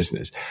 even in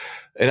business.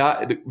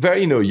 And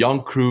very,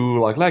 young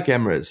crew, like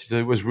Emirates. So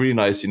it was really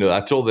nice.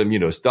 I told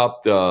them,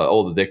 stop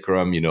all the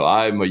decorum.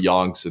 I'm a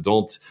young, so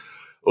don't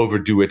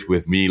overdo it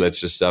with me.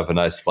 Let's just have a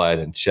nice flight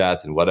and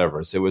chat and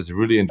whatever. So it was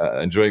really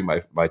enjoying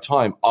my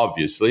time,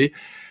 obviously.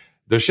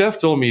 The chef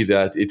told me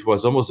that it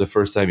was almost the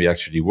first time he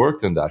actually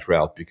worked on that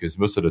route because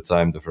most of the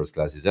time the first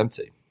class is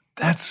empty.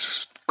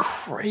 That's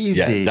crazy.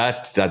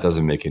 Yeah, that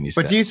doesn't make any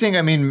sense. But do you think,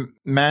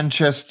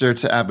 Manchester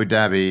to Abu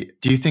Dhabi,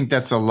 do you think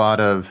that's a lot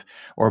of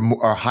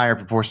or higher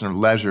proportion of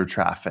leisure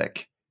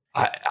traffic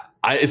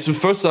It's the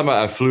first time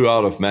I flew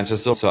out of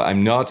Manchester, so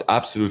I'm not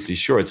absolutely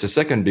sure. It's the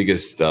second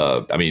biggest,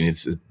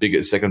 it's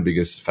the second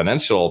biggest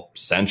financial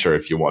center,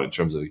 if you want, in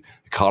terms of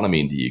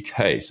economy in the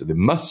UK. So there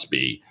must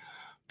be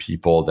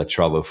people that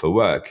travel for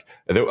work.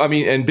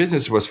 And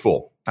business was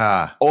full,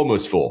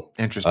 almost full.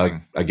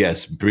 Interesting. I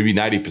guess maybe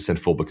 90%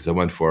 full because I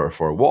went for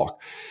a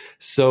walk.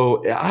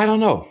 So I don't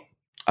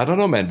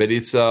know, man. But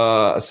it's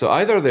so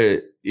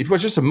either it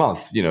was just a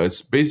month.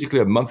 It's basically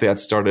a month they had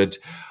started.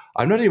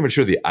 I'm not even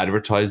sure they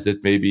advertised it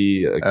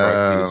maybe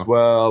correctly as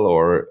well,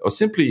 or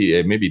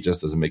simply maybe it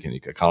just doesn't make any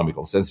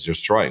economical sense.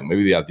 Just trying.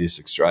 Maybe they have this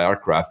extra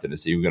aircraft and they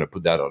say we're going to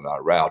put that on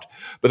our route.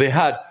 But they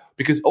had,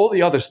 because all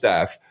the other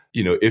staff,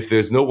 if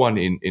there's no one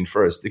in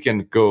first, they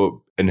can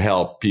go and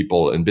help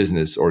people in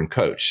business or in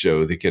coach.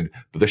 So they can,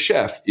 but the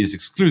chef is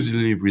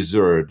exclusively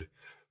reserved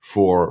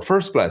for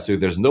first class. So if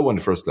there's no one in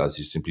first class,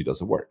 he simply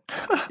doesn't work.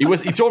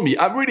 He told me,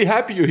 I'm really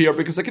happy you're here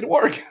because I can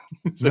work.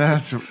 So,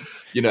 that's...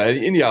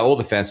 all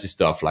the fancy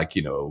stuff, like,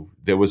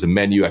 there was a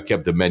menu. I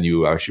kept the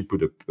menu. I should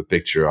put a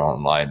picture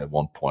online at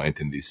one point.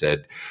 And they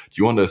said, do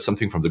you want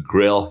something from the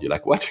grill? You're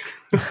like, what?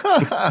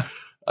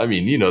 I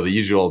mean, the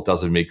usual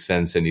doesn't make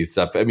sense. And it's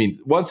up. I mean,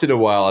 once in a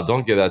while, I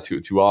don't get that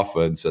too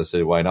often. So I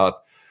said, why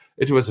not?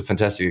 It was a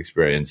fantastic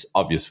experience,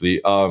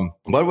 obviously.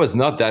 What was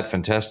not that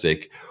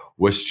fantastic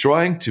was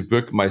trying to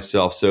book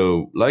myself.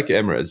 So like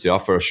Emirates, they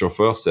offer a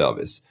chauffeur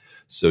service.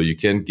 So you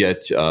can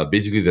get,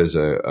 basically there's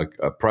a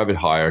private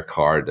hire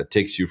car that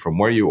takes you from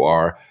where you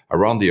are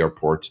around the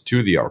airport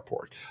to the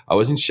airport. I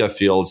was in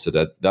Sheffield, so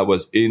that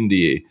was in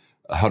the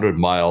 100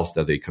 miles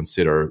that they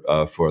consider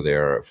for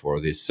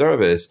this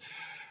service.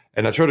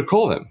 And I tried to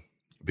call them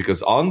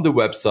because on the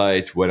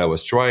website, when I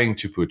was trying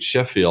to put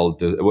Sheffield,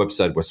 the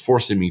website was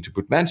forcing me to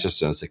put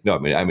Manchester. I was like, no,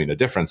 I'm in a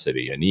different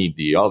city. I need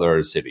the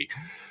other city.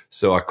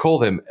 So I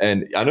called them,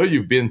 and I know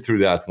you've been through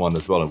that one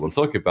as well, and we'll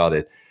talk about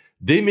it.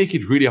 They make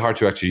it really hard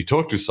to actually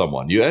talk to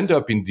someone. You end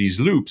up in these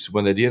loops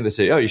when at the end they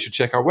say, oh, you should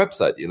check our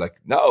website. You're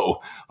like, no,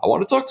 I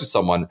want to talk to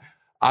someone.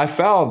 I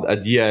found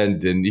at the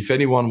end, and if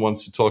anyone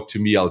wants to talk to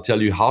me, I'll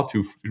tell you how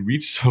to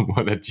reach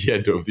someone at the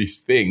end of these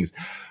things.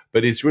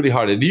 But it's really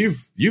hard. And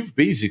you've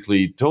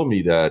basically told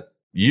me that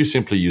you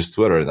simply use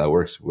Twitter, and that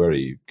works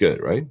very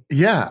good, right?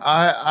 Yeah,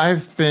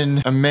 I've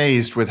been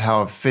amazed with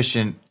how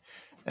efficient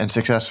and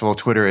successful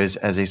Twitter is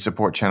as a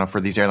support channel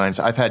for these airlines.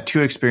 I've had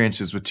two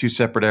experiences with two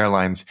separate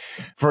airlines.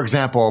 For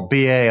example,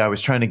 BA, I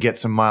was trying to get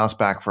some miles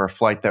back for a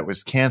flight that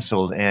was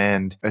canceled,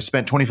 and I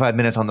spent 25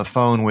 minutes on the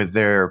phone with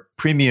their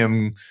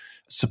premium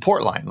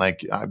support line,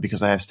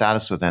 because I have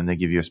status with them, they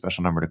give you a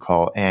special number to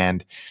call.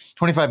 And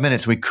 25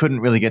 minutes, we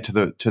couldn't really get to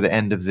the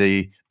end of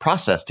the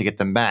process to get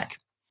them back.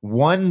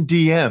 One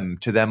DM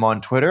to them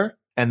on Twitter,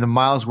 and the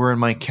miles were in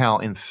my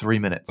account in 3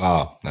 minutes.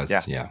 Oh,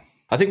 yeah.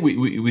 I think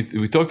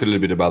we talked a little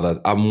bit about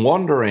that. I'm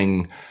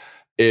wondering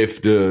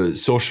if the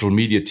social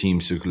media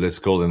teams, so let's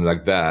call them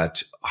like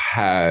that,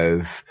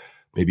 have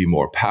maybe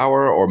more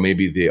power, or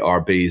maybe they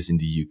are based in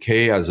the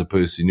UK as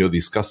opposed to,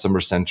 these customer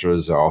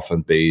centers are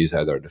often based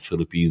either in the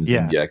Philippines,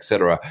 India,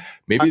 etc.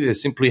 Maybe they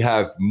simply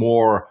have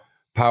more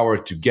power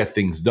to get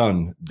things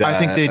done. I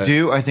think they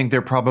do. I think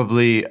they're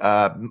probably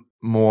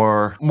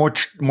more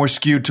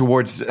skewed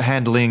towards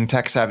handling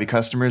tech-savvy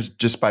customers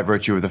just by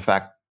virtue of the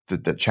fact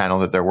that the channel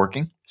that they're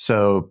working.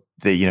 So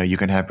you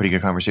can have pretty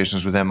good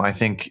conversations with them. I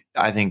think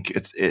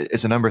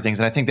it's a number of things.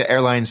 And I think the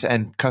airlines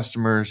and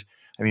customers,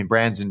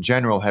 brands in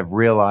general, have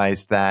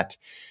realized that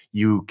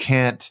you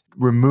can't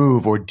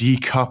remove or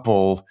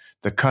decouple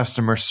the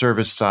customer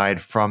service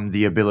side from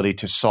the ability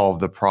to solve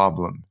the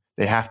problem.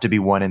 They have to be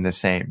one and the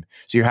same.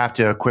 So you have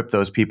to equip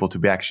those people to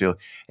be actually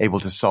able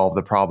to solve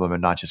the problem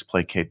and not just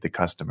placate the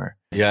customer.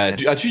 Yeah,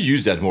 I should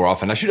use that more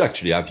often. I should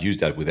actually have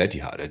used that with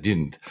Etihad. I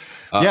didn't.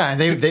 And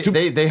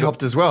they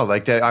helped as well.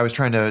 I was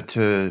trying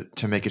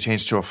to make a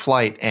change to a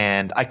flight,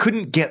 and I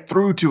couldn't get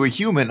through to a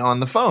human on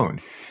the phone.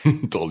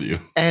 Told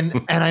you. And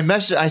I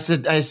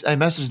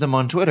messaged them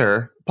on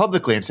Twitter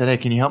publicly and said, hey,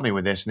 can you help me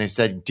with this? And they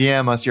said,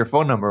 DM us your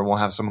phone number and we'll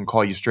have someone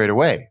call you straight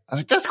away. I was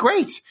like, that's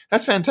great.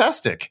 That's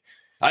fantastic.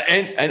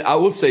 And I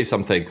will say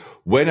something.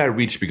 When I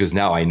reach, because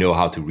now I know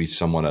how to reach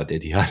someone at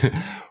Etihad,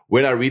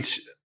 when I reach,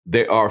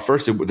 they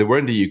were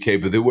in the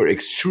UK, but they were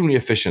extremely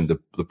efficient.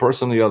 The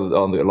person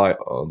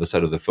on the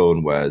side of the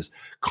phone was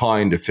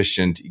kind,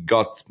 efficient. He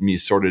got me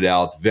sorted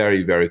out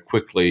very, very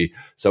quickly.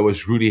 So I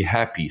was really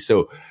happy.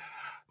 So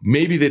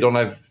maybe they don't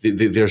have,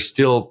 they're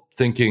still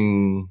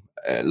thinking,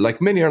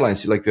 like many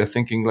airlines, they're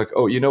thinking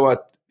oh, you know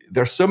what?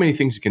 There's so many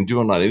things you can do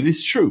online. It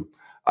is true.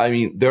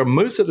 There are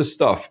most of the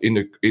stuff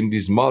in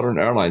these modern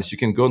airlines, you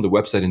can go on the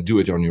website and do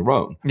it on your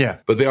own. Yeah.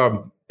 But there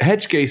are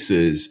edge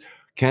cases,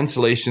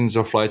 cancellations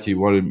of flight.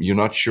 You're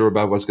not sure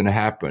about what's going to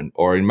happen.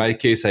 Or in my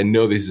case, I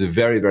know this is a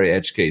very, very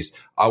edge case.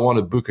 I want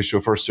to book a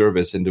chauffeur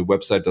service and the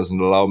website doesn't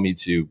allow me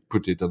to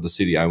put it on the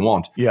city I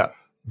want. Yeah.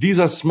 These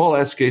are small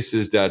edge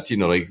cases that,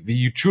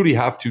 you truly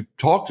have to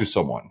talk to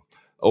someone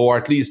or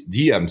at least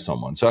DM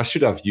someone. So I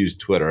should have used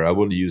Twitter. I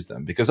will use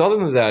them because other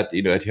than that,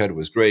 Etihad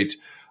was great.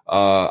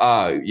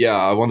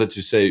 I wanted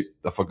to say,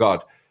 I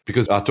forgot.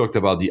 because I talked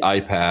about the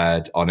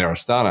iPad on Air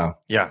Astana.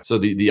 Yeah. So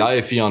the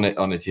IFE on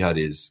Etihad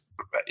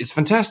is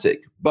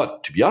fantastic.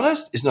 But to be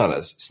honest, it's not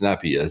as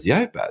snappy as the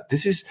iPad.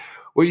 This is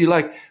where you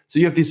so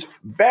you have this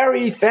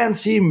very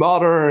fancy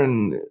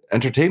modern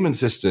entertainment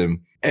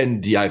system,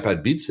 and the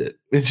iPad beats it.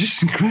 It's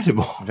just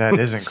incredible. That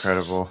is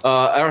incredible.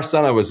 Air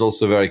Astana was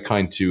also very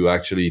kind to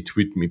actually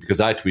tweet me,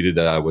 because I tweeted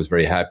that I was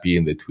very happy,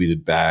 and they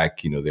tweeted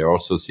back. They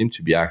also seem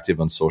to be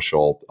active on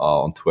social,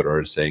 on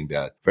Twitter, saying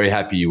that very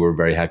happy. You were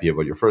very happy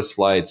about your first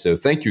flight. So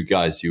thank you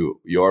guys. You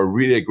are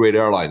really a great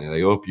airline, and I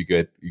hope you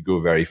go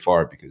very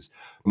far, because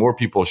more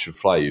people should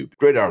fly you.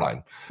 Great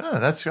airline.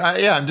 Oh,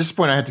 I'm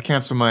disappointed I had to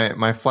cancel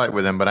my flight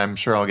with them, but I'm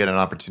sure I'll get an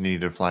opportunity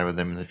to fly with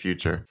them in the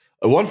future.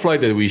 One flight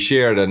that we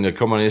shared, and the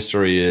common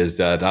history, is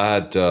that I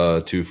had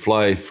to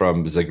fly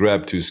from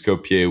Zagreb to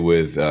Skopje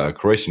with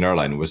Croatian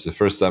Airline. It was the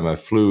first time I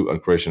flew on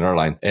Croatian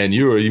Airline. And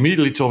you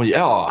immediately told me,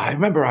 oh, I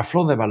remember I've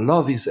flown them. I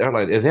love these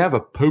airlines. They have a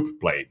Pope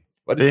plane.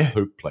 What is a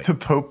Pope plane? The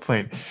Pope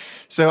plane.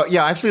 So,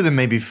 yeah, I flew them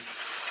maybe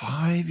 4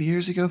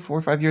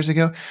 or 5 years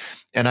ago.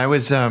 And I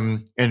was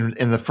in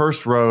the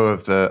first row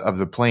of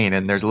the plane,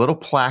 and there's a little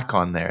plaque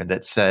on there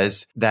that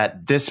says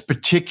that this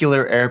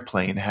particular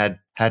airplane had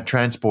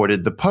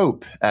transported the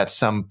Pope at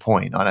some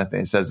point on it.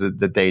 It says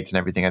the dates and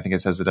everything. I think it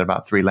says it in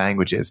about 3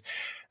 languages.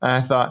 And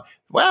I thought,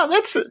 wow,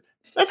 that's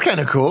kind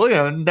of cool.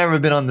 Never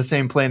been on the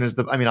same plane as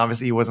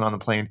obviously he wasn't on the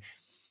plane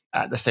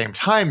at the same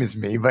time as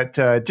me, but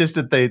just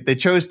that they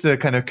chose to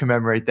kind of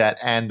commemorate that,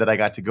 and that I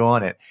got to go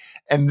on it.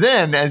 And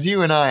then, as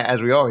you and I,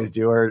 as we always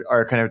do,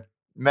 are kind of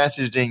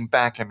messaging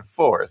back and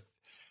forth.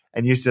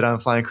 And you said, I'm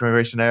flying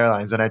Croatian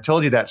Airlines. And I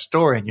told you that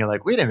story, and you're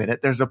like, wait a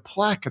minute, there's a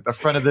plaque at the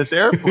front of this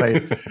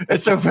airplane. And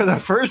so for the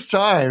first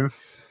time,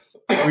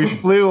 we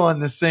flew on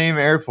the same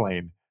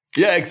airplane.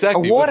 Yeah,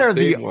 exactly. What are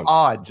the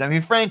odds? I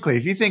mean, frankly,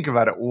 if you think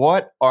about it,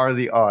 what are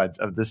the odds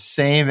of the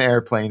same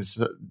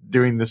airplanes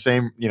doing the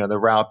same, the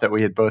route that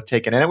we had both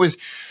taken? And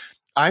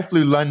I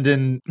flew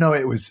London. No,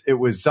 it was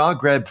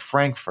Zagreb,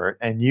 Frankfurt,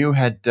 and you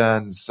had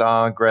done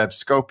Zagreb,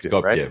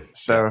 Skopje, right? Yeah.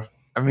 So,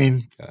 I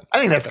mean, I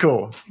think that's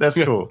cool. That's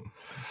cool.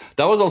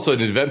 That was also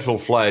an eventful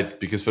flight,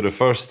 because for the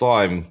first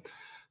time,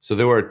 so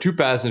there were 2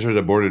 passengers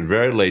that boarded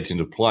very late in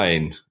the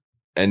plane,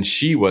 and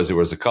there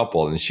was a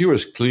couple, and she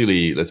was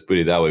clearly, let's put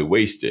it that way,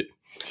 wasted.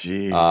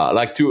 Gee.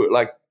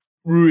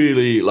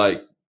 Really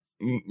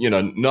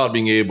not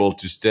being able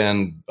to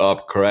stand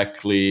up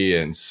correctly,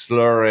 and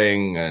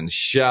slurring and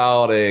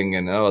shouting,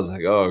 and I was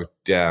like, oh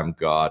damn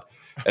God.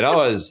 And I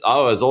was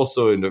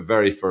also in the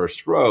very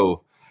first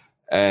row.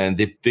 And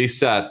they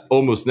sat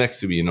almost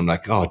next to me, and I'm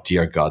like, oh,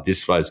 dear God,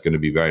 this flight is going to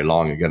be very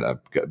long. I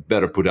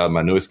better put out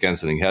my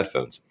noise-canceling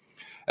headphones.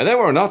 And then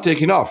we're not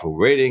taking off. We're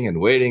waiting and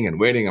waiting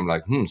and waiting. I'm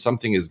like,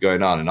 something is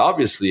going on. And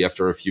obviously,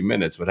 after a few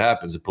minutes, what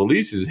happens? The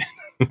police is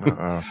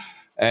in.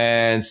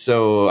 And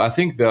so I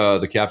think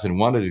the captain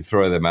wanted to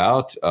throw them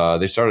out.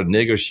 They started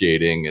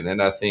negotiating. And then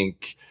I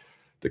think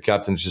the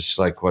captain just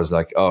was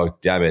like, oh,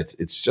 damn it.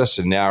 It's just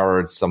an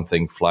hour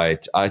something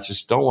flight. I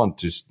just don't want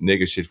to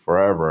negotiate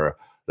forever.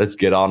 Let's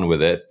get on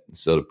with it.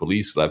 So the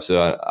police left.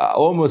 So I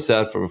almost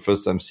had, for the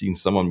first time, seeing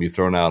someone be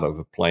thrown out of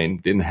a plane.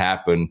 Didn't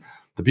happen.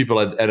 The people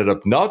that ended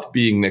up not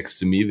being next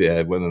to me,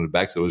 they went on the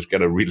back, so I was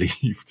kind of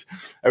relieved.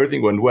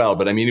 Everything went well,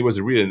 but I mean, it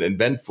was really an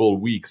eventful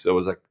week, so it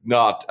was like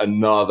not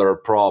another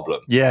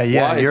problem. Yeah,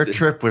 your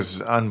trip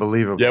was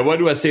unbelievable. Yeah, why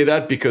do I say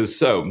that? Because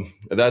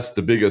that's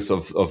the biggest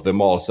of them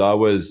all. So I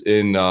was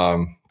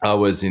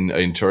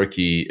in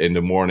Turkey in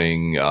the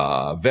morning,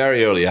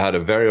 very early. I had a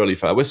very early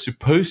flight. I was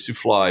supposed to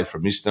fly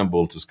from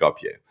Istanbul to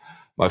Skopje.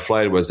 My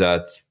flight was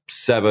at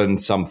 7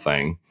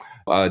 something.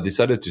 I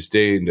decided to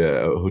stay in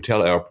the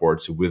hotel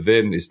airports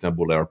within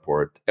Istanbul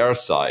airport,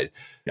 airside.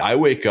 I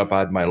wake up, I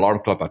had my alarm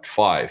clock at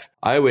 5.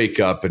 I wake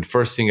up, and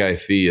first thing I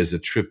see is a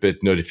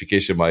TripIt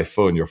notification on my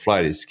phone. Your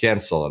flight is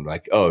canceled. I'm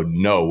like, oh,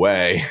 no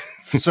way.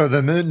 So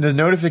the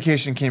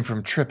notification came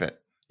from TripIt?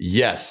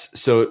 Yes.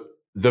 So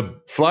the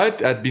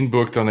flight had been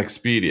booked on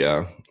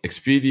Expedia.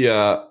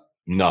 Expedia,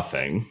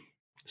 nothing.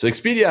 So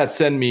Expedia had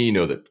sent me,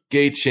 the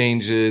gate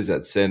changes,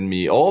 had sent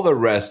me all the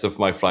rest of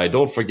my flight.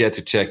 Don't forget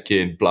to check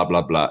in, blah,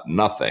 blah, blah,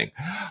 nothing.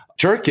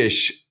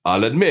 Turkish,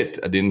 I'll admit,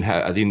 I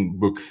didn't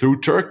book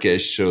through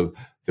Turkish, so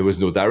there was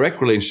no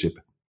direct relationship.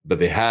 But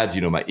they had,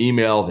 my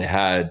email, they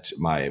had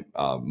my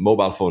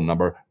mobile phone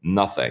number,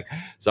 nothing.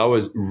 So I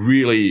was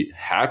really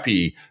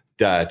happy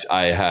that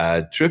I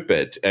had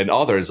TripIt, and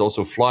others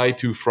also Fly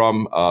to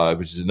From,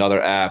 which is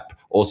another app,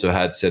 also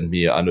had sent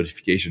me a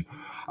notification.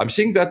 I'm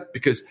saying that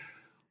because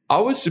I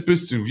was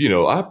supposed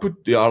to, I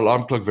put the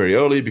alarm clock very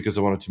early because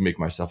I wanted to make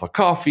myself a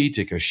coffee,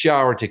 take a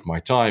shower, take my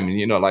time.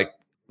 And,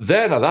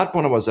 then at that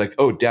point I was like,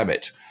 oh, damn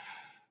it.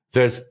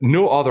 There's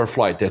no other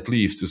flight that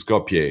leaves to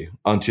Skopje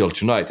until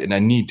tonight, and I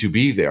need to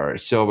be there.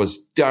 So I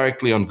was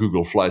directly on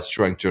Google Flights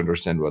trying to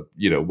understand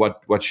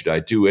what should I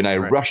do. And I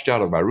rushed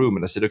out of my room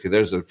and I said, okay,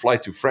 there's a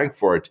flight to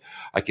Frankfurt.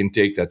 I can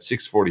take that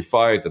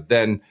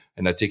 6:45,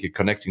 and I take a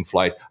connecting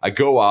flight. I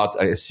go out,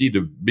 I see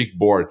the big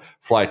board,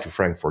 flight to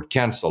Frankfurt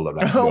canceled. And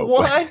I go,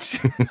 what?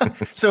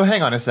 So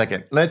hang on a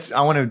second.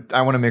 I want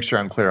to make sure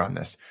I'm clear on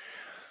this.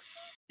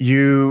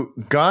 You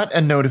got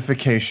a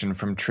notification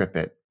from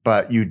TripIt,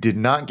 but you did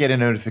not get a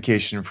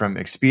notification from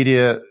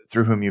Expedia,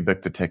 through whom you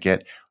booked the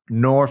ticket,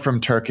 nor from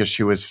Turkish,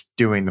 who was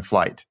doing the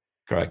flight.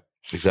 Correct.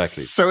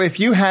 Exactly. So if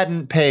you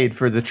hadn't paid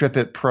for the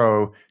TripIt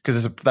Pro,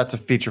 because that's a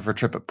feature for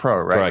TripIt Pro,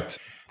 right?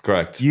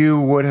 Correct.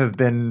 You would have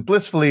been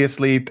blissfully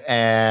asleep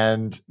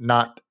and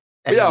not.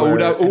 Yeah, I would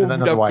have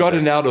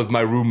gotten out of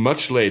my room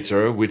much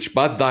later, which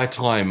by that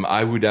time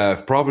I would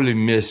have probably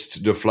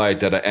missed the flight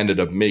that I ended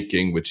up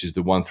making, which is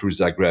the one through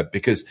Zagreb.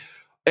 Because,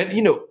 and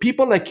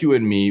people like you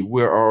and me,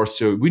 we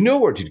know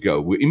where to go.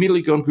 We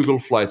immediately go on Google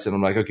Flights and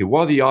I'm like, okay,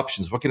 what are the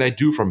options? What can I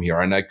do from here?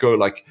 And I go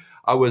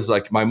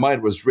my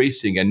mind was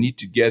racing. I need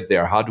to get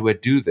there. How do I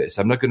do this?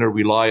 I'm not going to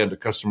rely on the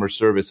customer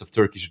service of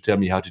Turkish to tell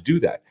me how to do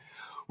that,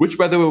 which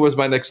by the way was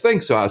my next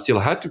thing. So I still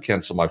had to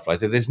cancel my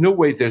flight. There's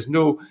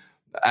no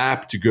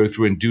app to go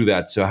through and do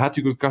that. So I had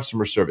to go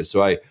customer service.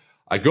 So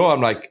I go,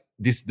 I'm like,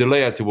 the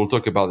layout we'll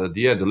talk about at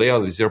the end. The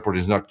layout of this airport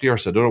is not clear,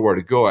 so I don't know where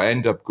to go. I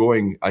end up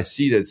going, I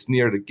see that it's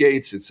near the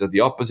gates. It's at the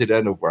opposite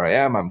end of where I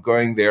am. I'm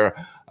going there.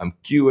 I'm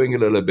queuing a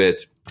little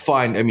bit.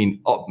 Fine. I mean,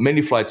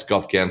 many flights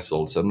got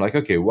canceled. So I'm like,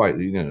 okay, why?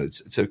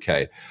 It's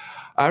okay.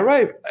 I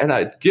arrive and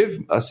I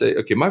say,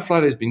 okay, my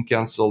flight has been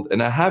canceled.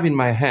 And I have in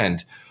my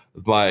hand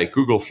my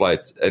Google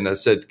flight. And I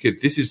said, okay,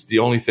 this is the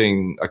only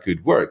thing I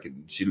could work.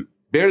 And she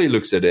barely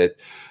looks at it.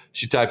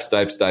 She types,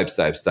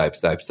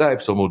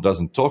 almost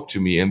doesn't talk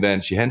to me. And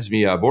then she hands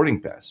me a boarding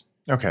pass.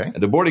 Okay.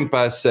 And the boarding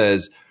pass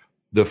says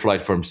the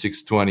flight from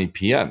 6:20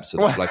 p.m. So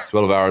that's like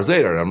 12 hours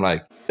later. And I'm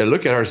like, I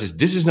look at her and says,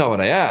 this is not what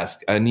I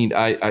asked. I mean,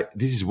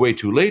 this is way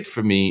too late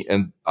for me.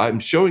 And I'm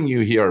showing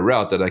you here a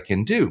route that I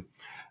can do.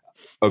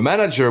 A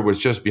manager was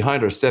just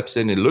behind her, steps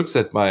in and looks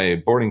at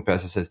my boarding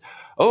pass and says,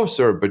 oh,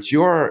 sir, but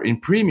you're in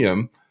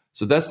premium.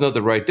 So that's not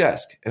the right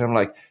desk. And I'm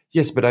like,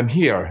 yes, but I'm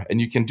here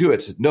and you can do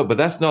it. Said, no, but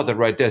that's not the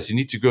right desk. You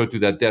need to go to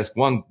that desk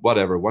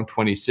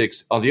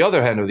 126 on the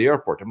other hand of the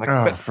airport. I'm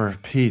like, for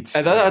Pete's.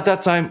 And at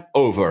that time,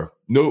 over.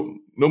 No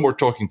more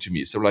talking to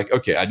me. So I'm like,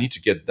 okay, I need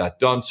to get that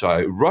done. So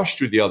I rush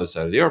to the other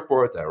side of the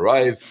airport. I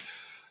arrive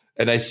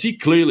and I see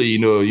clearly,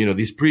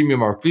 these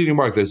premium are clearly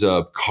marked. There's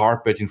a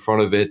carpet in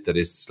front of it that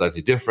is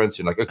slightly different.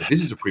 So you're like, okay,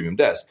 this is a premium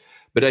desk.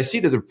 But I see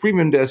that the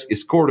premium desk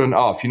is cordoned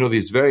off.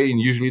 These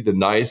usually the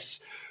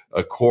nice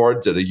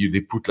cord that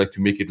they put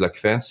to make it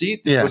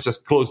fancy. It was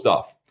just closed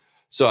off.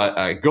 So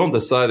I go on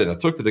the side and I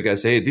talk to the guy,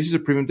 say, hey, this is a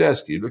premium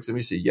desk. He looks at me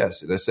and say,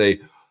 yes. And I say,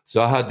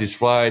 so I had this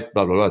flight,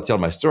 blah, blah, blah, tell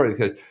my story.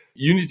 Because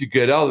you need to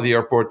get out of the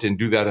airport and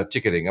do that at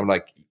ticketing. I'm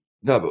like,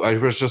 no, but I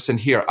was just in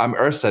here. I'm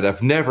airside.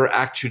 I've never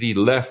actually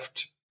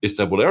left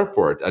Istanbul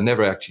airport. I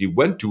never actually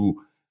went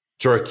to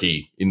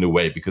Turkey in a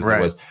way because it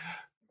was,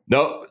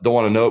 no, don't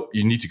want to know.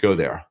 You need to go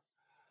there.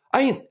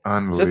 I mean,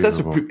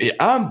 unbelievable.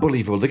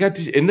 Unbelievable. The guy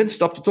and then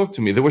stopped to talk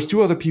to me. There was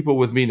two other people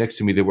with me next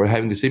to me that were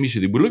having the same issue.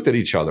 We looked at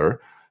each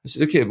other and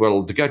said, okay,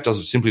 well, the guy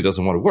simply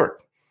doesn't want to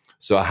work.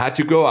 So I had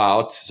to go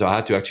out. So I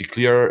had to actually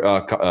clear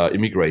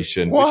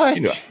immigration. What?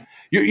 Which,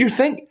 you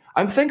think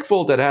I'm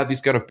thankful that I have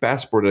this kind of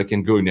passport that I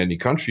can go in any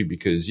country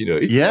because,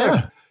 if you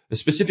have a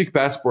specific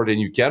passport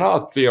and you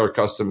cannot clear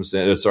customs,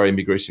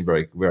 immigration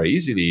very, very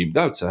easily,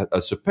 that's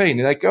a pain.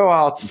 And I go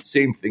out and the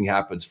same thing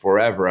happens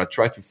forever. I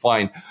try to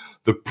find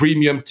the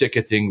premium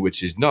ticketing,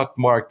 which is not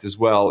marked as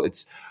well.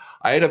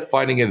 I ended up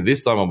finding it.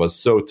 This time I was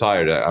so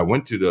tired. I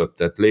went to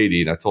that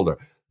lady and I told her,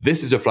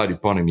 this is a flight you're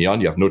putting me on.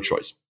 You have no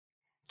choice.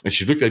 And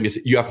she looked at me and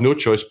said, you have no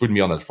choice. Put me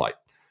on that flight.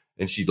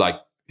 And she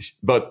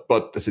but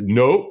I said,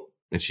 no.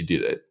 And she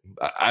did it.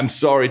 I'm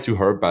sorry to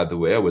her, by the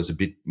way. I was a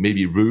bit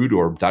maybe rude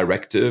or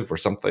directive or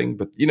something.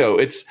 But,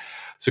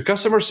 so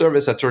customer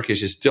service at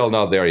Turkish is still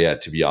not there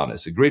yet, to be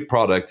honest. A great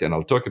product. And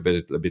I'll talk about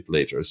it a bit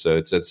later.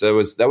 So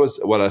that was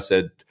what I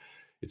said.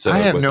 I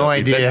have no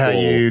idea how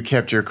you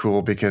kept your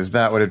cool because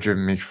that would have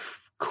driven me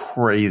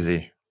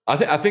crazy.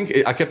 I think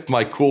I kept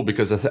my cool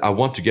because I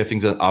want to get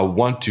things done. I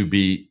want to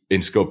be in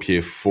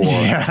Skopje for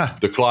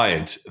the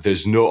client.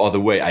 There's no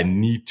other way. I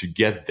need to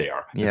get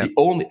there. Yeah.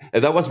 And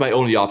that was my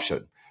only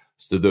option.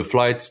 So the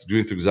flight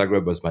going through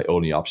Zagreb was my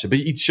only option. But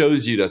it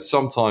shows you that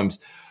sometimes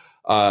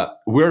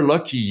we're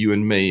lucky, you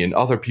and me, and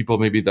other people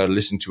maybe that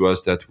listen to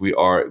us, that we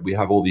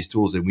have all these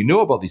tools and we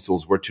know about these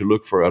tools, where to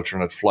look for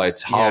alternate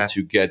flights, how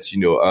to get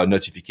a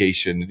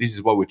notification. This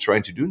is what we're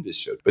trying to do in this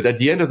show. But at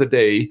the end of the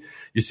day,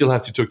 you still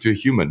have to talk to a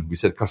human. We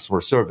said customer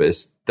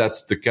service.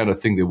 That's the kind of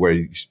thing where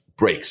it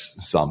breaks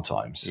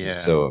sometimes. Yeah.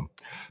 So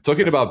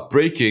talking about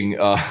breaking,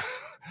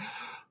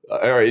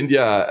 Air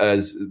India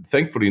has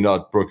thankfully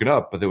not broken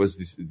up, but there was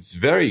this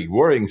very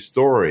worrying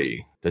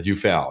story that you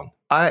found.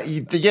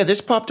 This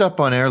popped up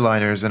on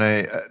airliners,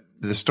 and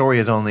the story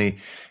has only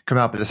come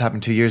out, but this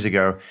happened 2 years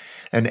ago.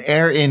 An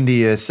Air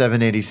India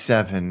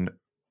 787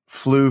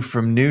 flew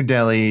from New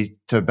Delhi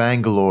to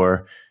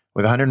Bangalore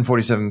with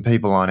 147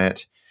 people on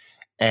it,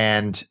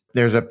 and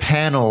there's a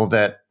panel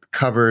that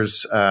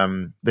covers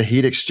the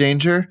heat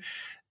exchanger,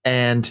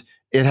 and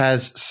it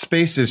has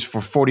spaces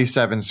for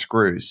 47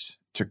 screws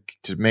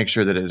to make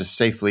sure that it is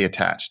safely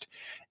attached.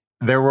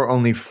 There were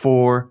only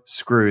 4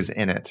 screws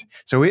in it.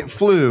 So it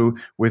flew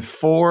with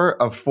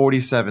 4 of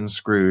 47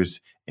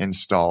 screws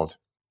installed.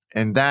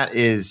 And that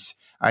is,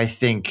 I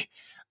think,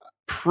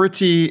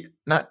 pretty,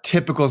 not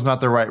typical is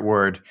not the right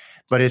word,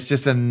 but it's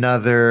just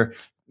another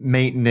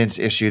maintenance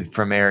issue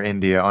from Air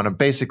India on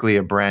basically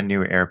a brand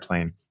new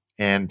airplane.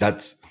 And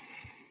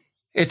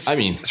it's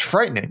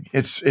frightening.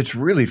 It's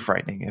really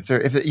frightening.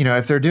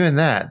 If they're doing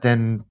that,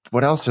 then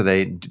what else are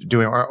they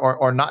doing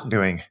or not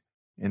doing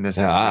in this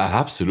instance?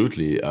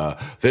 Absolutely.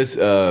 There's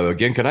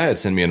again, Kanaya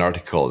sent me an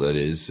article that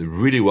is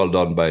really well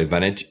done by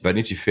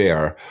Vanity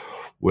Fair,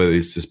 where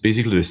it's just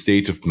basically the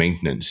state of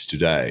maintenance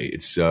today.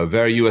 It's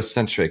very US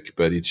centric,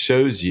 but it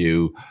shows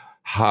you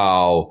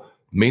how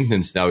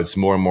maintenance now, it's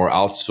more and more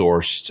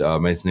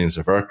outsourced. Maintenance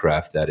of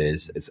aircraft, that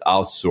is, it's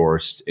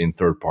outsourced in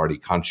third-party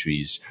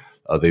countries.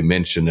 They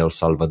mention El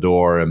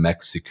Salvador and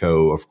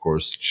Mexico, of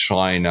course,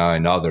 China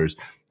and others.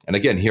 And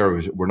again, here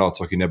we're not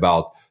talking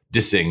about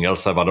dissing El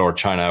Salvador,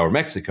 China, or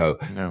Mexico.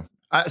 No.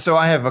 So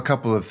I have a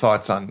couple of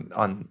thoughts on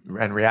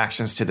and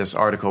reactions to this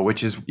article,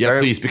 which is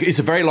please, because it's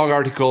a very long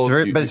article,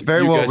 but it's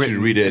very well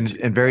written, read it.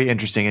 And very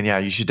interesting.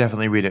 And you should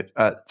definitely read it.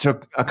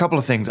 So a couple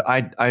of things.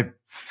 I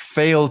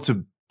failed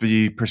to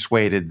be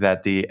persuaded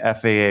that the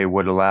FAA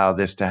would allow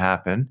this to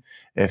happen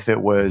if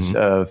it was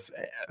of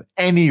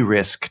any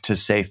risk to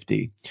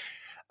safety.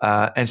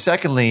 And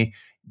secondly,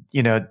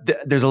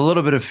 there's a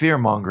little bit of fear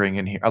mongering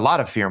in here, a lot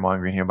of fear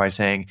mongering here by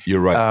saying you're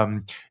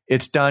right.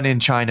 It's done in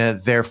China,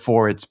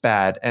 therefore it's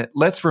bad. And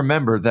let's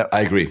remember that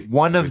I agree.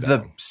 One of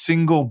the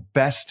single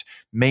best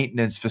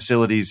maintenance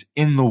facilities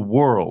in the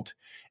world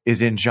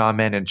is in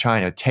Xiamen in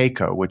China,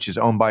 Takeo, which is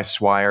owned by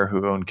Swire,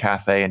 who own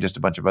Cathay and just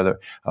a bunch of other,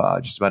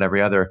 just about every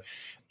other,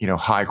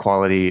 high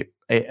quality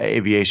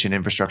aviation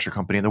infrastructure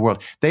company in the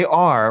world. They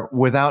are,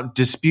 without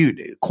dispute,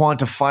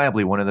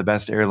 quantifiably one of the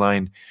best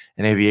airline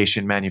and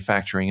aviation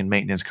manufacturing and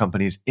maintenance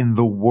companies in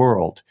the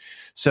world.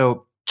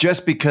 So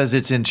just because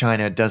it's in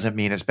China doesn't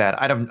mean it's bad.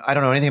 I don't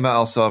know anything about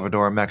El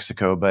Salvador or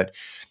Mexico, but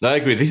no, I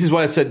agree. This is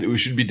why I said we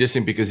should be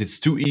dissing, because it's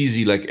too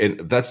easy. And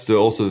that's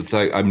also the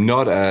thing. I'm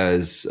not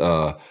as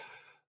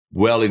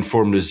well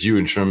informed as you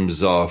in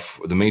terms of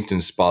the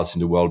maintenance spots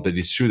in the world, but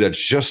it's true that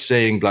just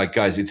saying,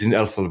 guys, it's in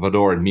El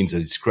Salvador, it means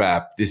that it's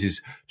crap. This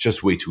is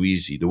just way too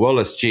easy. The world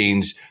has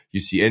changed. You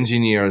see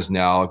engineers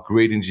now,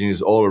 great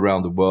engineers all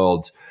around the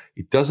world.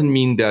 It doesn't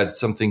mean that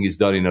something is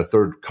done in a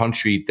third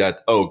country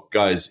that, oh,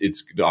 guys,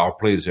 our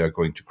planes are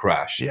going to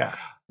crash. Yeah.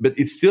 But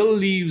it still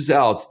leaves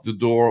out the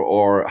door,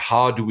 or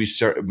how do we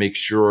make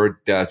sure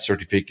that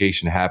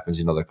certification happens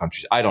in other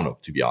countries? I don't know,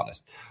 to be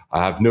honest. I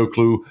have no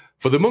clue.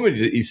 For the moment,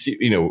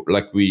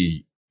 like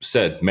we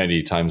said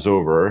many times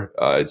over,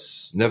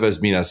 it's never has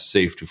been as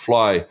safe to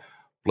fly.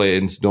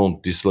 Planes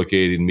don't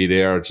dislocate in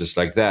midair just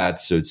like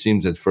that. So it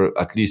seems that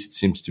at least it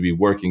seems to be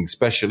working,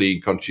 especially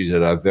in countries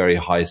that have very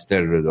high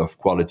standard of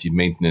quality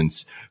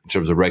maintenance in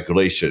terms of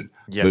regulation.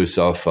 Yes. Most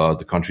of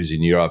the countries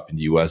in Europe, in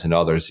the US and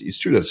others, it's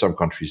true that some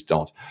countries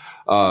don't.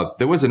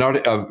 There was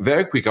a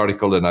very quick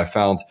article that I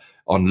found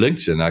on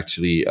LinkedIn,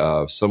 actually.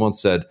 Someone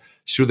said,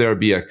 should there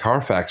be a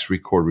Carfax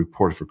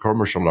report for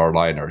commercial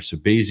airliners? So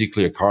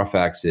basically a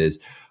Carfax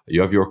is, you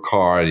have your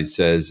car and it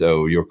says,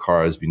 oh, your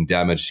car has been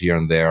damaged here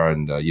and there.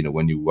 And,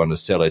 when you want to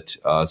sell it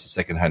as a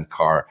secondhand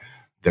car,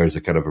 there's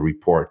a kind of a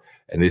report.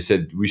 And they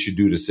said we should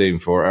do the same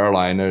for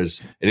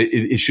airliners, and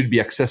it should be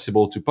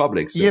accessible to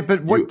public. So yeah,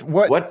 but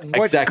what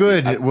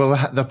exactly good will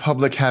the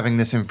public having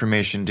this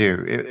information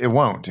do? It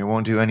won't. It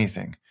won't do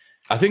anything.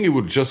 I think it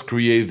would just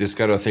create this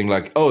kind of thing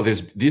like, oh,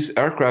 this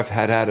aircraft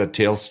had a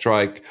tail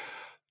strike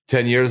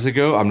 10 years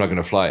ago, I'm not going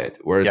to fly it.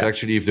 Whereas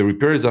actually, if the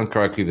repair is done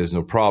correctly, there's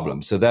no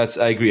problem. So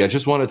I agree. I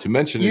just wanted to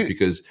mention it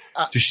because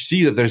to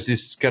see that there's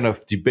this kind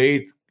of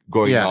debate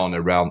going on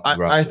around.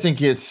 I think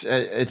it's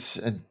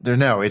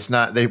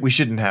not. We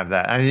shouldn't have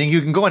that. I think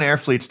you can go on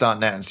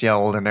airfleets.net and see how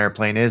old an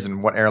airplane is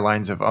and what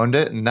airlines have owned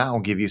it, and that will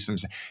give you some.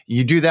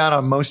 You do that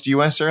on most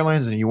U.S.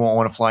 airlines, and you won't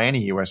want to fly any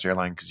U.S.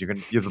 airline because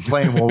the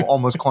plane will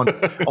almost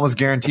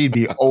guaranteed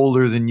be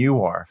older than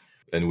you are.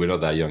 And we're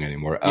not that young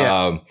anymore.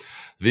 Yeah.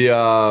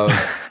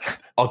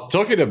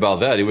 Talking about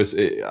that, it was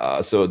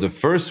so the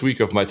first week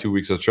of my 2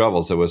 weeks of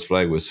travels, I was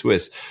flying with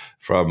Swiss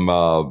from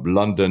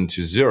London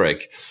to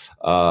Zurich.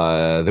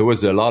 There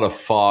was a lot of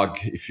fog,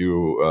 if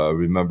you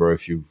remember,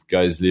 if you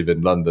guys live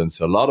in London.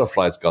 So a lot of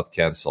flights got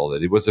canceled.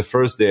 And it was the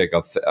first day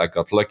I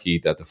got lucky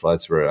that the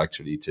flights were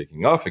actually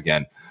taking off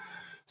again.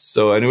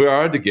 So, and we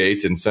are at the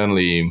gate, and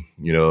suddenly,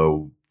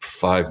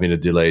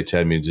 5-minute delay,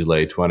 10-minute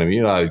delay, 20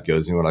 minutes, how it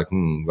goes. And we're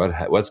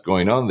like, what's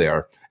going on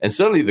there? And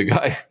suddenly the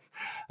guy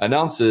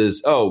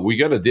announces, oh, we're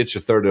going to ditch a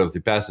third of the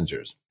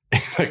passengers.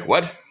 Like,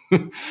 what?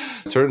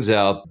 Turns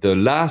out the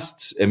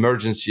last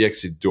emergency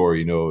exit door,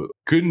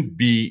 couldn't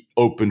be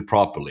opened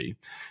properly.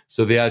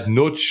 So they had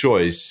no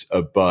choice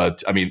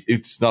but,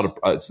 it's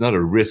not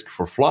a risk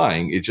for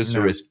flying. It's just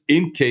a risk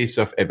in case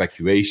of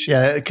evacuation.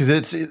 Yeah, because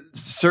it's a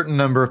certain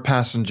number of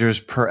passengers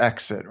per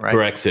exit, right?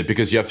 Per exit,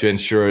 because you have to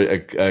ensure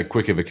a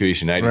quick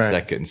evacuation 90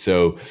 seconds.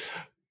 So,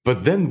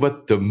 but then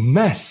what the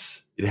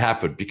mess it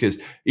happened because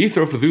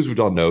Heathrow, for those who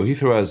don't know,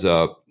 Heathrow has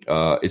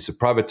it's a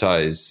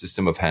privatized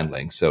system of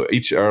handling. So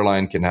each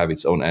airline can have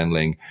its own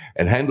handling,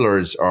 and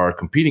handlers are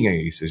competing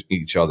against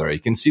each other. You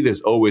can see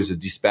there's always a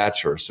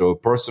dispatcher, so a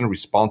person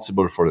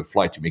responsible for the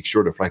flight to make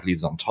sure the flight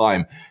leaves on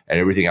time and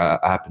everything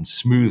happens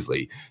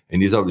smoothly.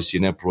 And he's obviously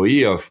an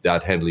employee of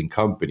that handling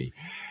company.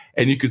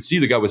 And you could see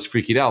the guy was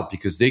freaking out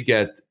because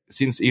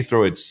since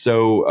Heathrow, it's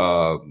so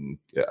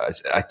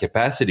at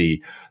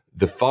capacity,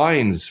 the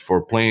fines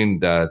for plane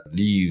that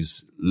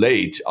leaves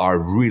late are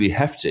really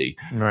hefty.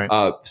 Right.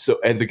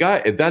 And the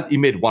guy he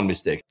made one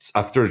mistake.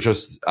 After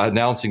just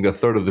announcing a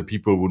third of the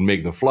people would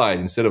make the flight,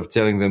 instead of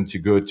telling them to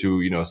go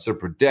to, a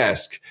separate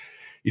desk,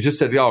 he just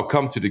said, "I'll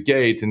come to the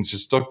gate," and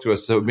just talk to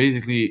us. So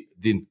basically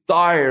the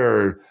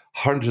entire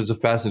hundreds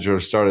of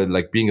passengers started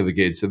being at the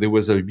gate. So there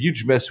was a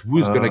huge mess.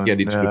 Who's going to get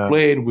into the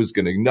plane? Who's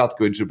going to not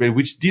go into the plane?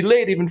 Which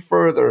delayed even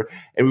further.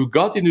 And we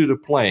got into the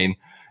plane.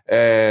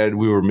 And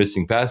we were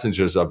missing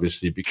passengers,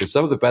 obviously, because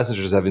some of the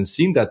passengers haven't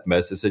seen that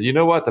mess. They said, "You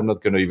know what? I'm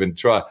not going to even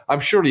try. I'm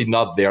surely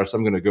not there, so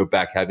I'm going to go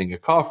back having a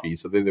coffee."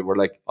 So then they were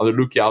on the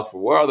lookout for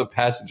where are the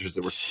passengers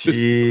that were.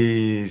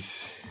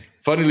 Jeez.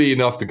 Funnily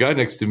enough, the guy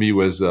next to me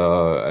was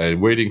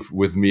waiting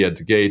with me at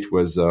the gate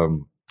was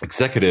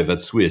executive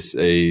at Swiss.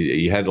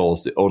 He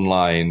handles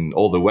online,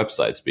 all the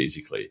websites,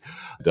 basically.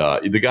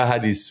 The guy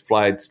had his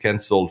flights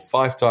canceled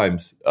 5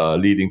 times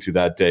leading to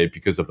that day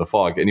because of the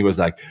fog. And he was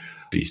like,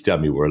 "Please tell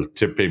me we're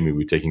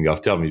taking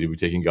off. Tell me we're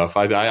taking off.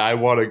 I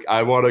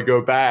want to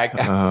go back."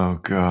 Oh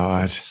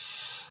God.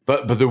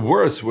 But the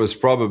worst was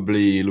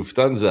probably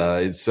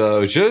Lufthansa. It's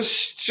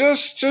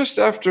just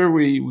after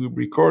we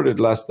recorded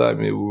last time,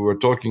 we were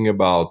talking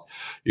about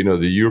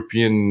the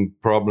European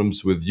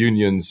problems with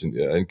unions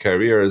and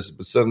carriers.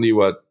 But suddenly,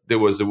 there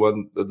was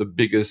the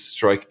biggest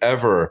strike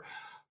ever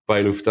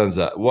by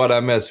Lufthansa. What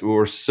a mess! We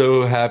were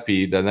so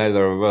happy that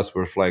neither of us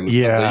were flying Lufthansa.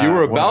 Yeah, you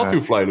were about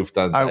to fly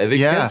Lufthansa, and they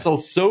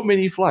canceled so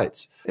many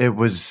flights. It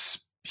was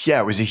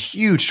a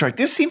huge strike.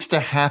 This seems to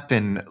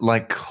happen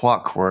like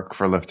clockwork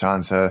for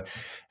Lufthansa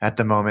at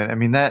the moment. I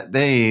mean, that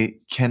they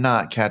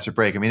cannot catch a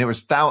break. I mean, it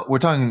was we're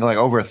talking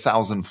over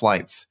 1,000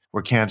 flights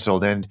were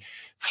canceled, and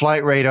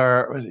Flight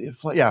Radar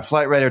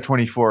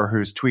 24,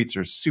 whose tweets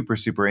are super,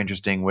 super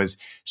interesting, was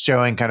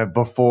showing kind of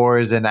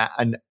befores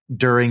and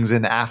durings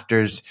and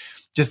afters,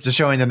 just to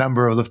showing the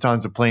number of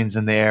Lufthansa planes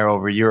in the air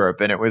over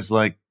Europe. And it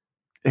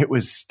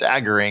was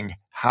staggering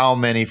how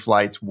many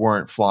flights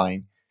weren't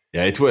flying.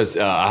 Yeah, it was.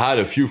 I had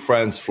a few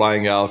friends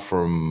flying out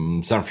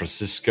from San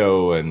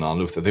Francisco and on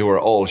Lufthansa. They were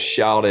all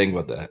shouting,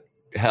 "What the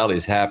hell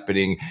is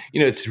happening?"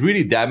 It's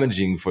really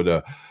damaging for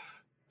the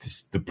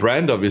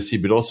brand, obviously,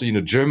 but also,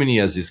 Germany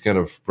has this kind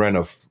of brand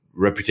of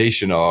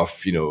reputation of,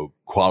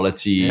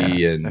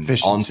 quality and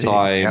on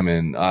time. Yep.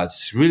 And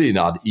it's really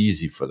not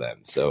easy for them.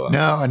 So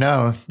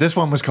No. This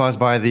one was caused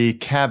by the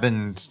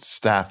cabin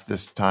staff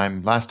this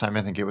time. Last time,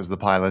 I think it was the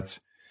pilots.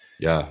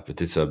 Yeah,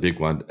 but it's a big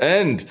one.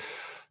 And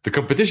the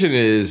competition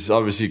is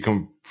obviously,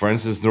 for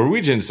instance,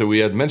 Norwegian. So we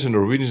had mentioned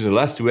Norwegian in the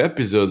last 2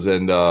 episodes,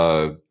 and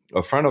a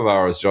friend of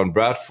ours, John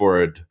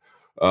Bradford,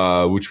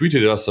 who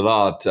tweeted us a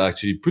lot,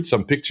 actually put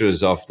some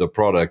pictures of the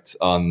product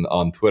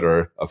on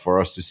Twitter for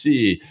us to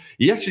see.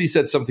 He actually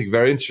said something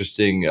very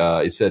interesting.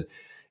 He said,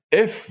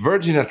 if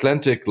Virgin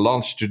Atlantic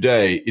launched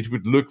today, it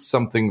would look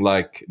something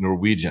like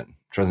Norwegian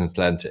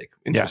transatlantic.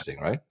 Interesting,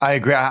 right? I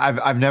agree.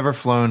 I've never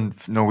flown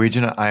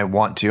Norwegian. I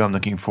want to. I'm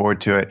looking forward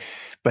to it.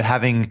 But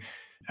having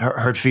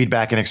heard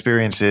feedback and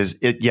experiences,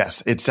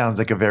 it sounds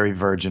like a very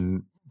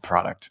Virgin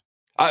product.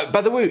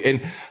 By the way,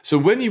 and so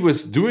when he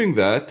was doing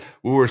that,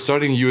 we were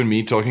starting, you and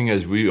me, talking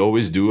as we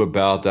always do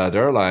about that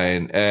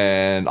airline.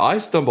 And I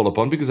stumbled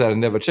upon, because I had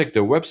never checked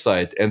their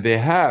website, and they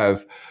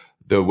have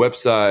the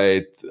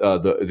website,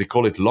 they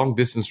call it Long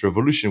Distance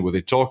Revolution, where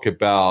they talk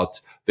about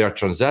their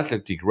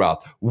transatlantic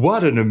route.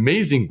 What an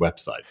amazing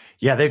website.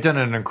 Yeah, they've done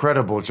an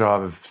incredible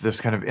job of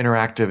this kind of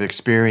interactive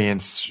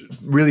experience,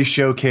 really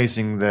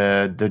showcasing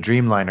the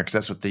Dreamliner, because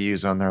that's what they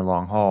use on their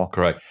long haul.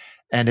 Correct.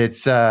 And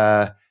it's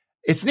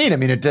neat. I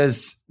mean, it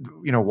does,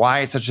 why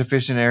it's such an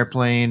efficient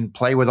airplane,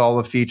 play with all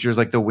the features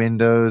like the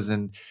windows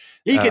and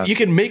you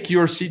can make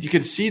your seat. You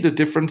can see the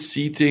different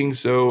seating,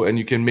 and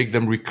you can make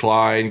them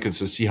recline. You can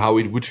see how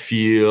it would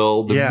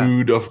feel, the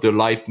mood of the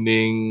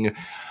lightning.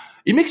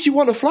 It makes you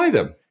want to fly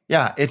them.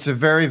 Yeah, it's a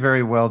very,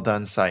 very well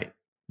done site.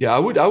 Yeah, I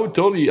would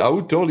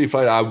totally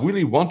fly. I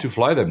really want to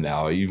fly them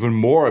now, even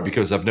more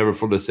because I've never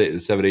flown the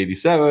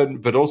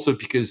 787, but also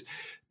because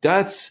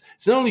it's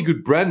not only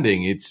good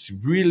branding. It's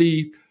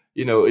really,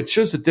 it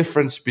shows the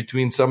difference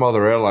between some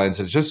other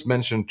airlines. I just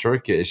mentioned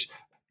Turkish.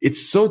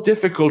 It's so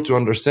difficult to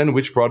understand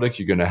which product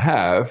you're going to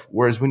have.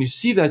 Whereas when you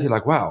see that, you're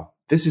like, wow,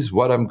 this is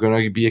what I'm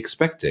going to be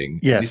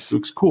expecting. Yes. This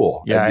looks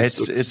cool. Yeah,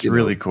 it's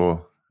really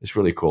cool. It's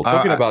really cool.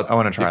 Talking about, I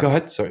want to try them. Go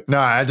ahead. Sorry. No,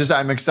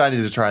 I'm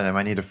excited to try them.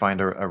 I need to find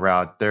a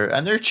route there,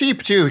 and they're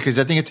cheap too, because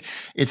I think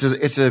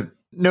it's a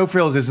no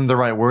frills isn't the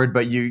right word,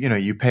 but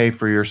you pay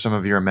for some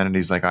of your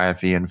amenities like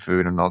IFE and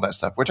food and all that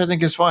stuff, which I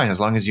think is fine as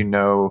long as you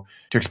know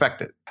to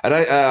expect it. And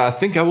I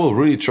think I will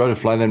really try to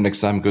fly them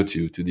next time I go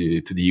to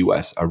the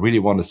US. I really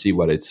want to see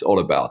what it's all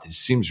about. It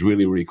seems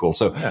really, really cool.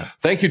 So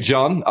Thank you,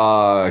 John.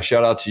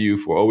 Shout out to you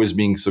for always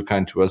being so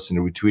kind to us and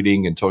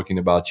retweeting and talking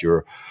about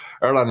your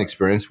airline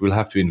experience. We'll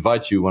have to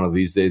invite you one of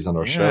these days on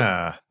our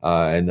show.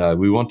 And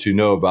we want to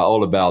know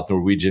all about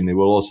Norwegian. And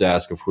we'll also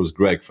ask, of course,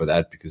 Greg for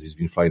that because he's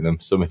been flying them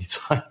so many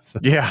times.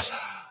 Yeah.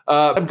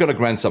 I'm going to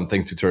grant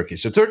something to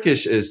Turkish. So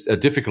Turkish is a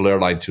difficult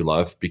airline to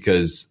love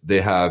because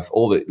they have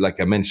like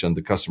I mentioned,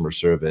 the customer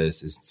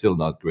service is still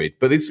not great.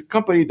 But it's a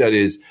company that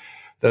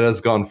has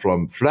gone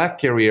from flag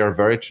carrier,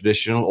 very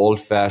traditional,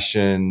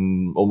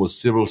 old-fashioned,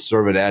 almost civil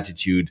servant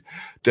attitude,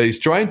 that is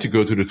trying to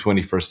go to the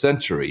 21st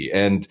century.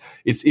 And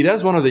it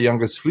has one of the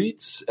youngest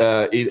fleets.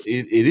 It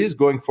is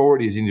going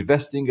forward. It's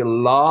investing a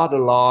lot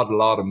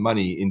of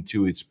money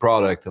into its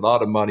product, a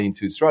lot of money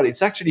into its strategy.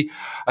 It's actually,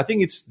 I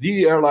think it's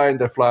the airline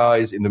that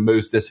flies in the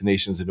most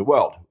destinations in the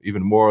world,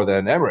 even more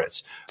than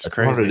Emirates, at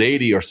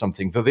 180 or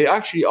something. So they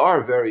actually are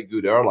a very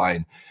good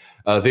airline.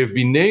 They've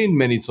been named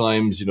many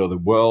times,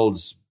 the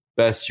world's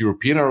best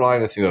European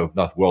airline. I think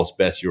not world's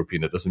best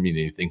European. That doesn't mean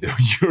anything. They're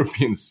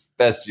European's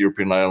best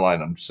European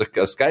airline on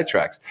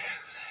Skytrax.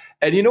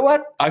 And you know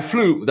what?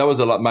 That was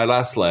my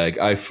last leg.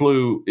 I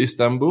flew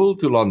Istanbul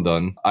to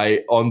London.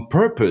 I on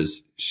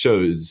purpose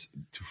chose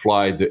to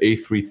fly the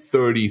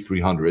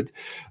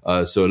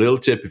A330-300. So a little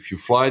tip, if you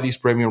fly these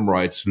premium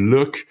rights,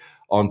 look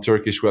on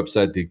Turkish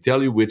website. They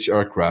tell you which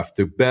aircraft,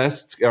 the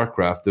best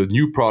aircraft, the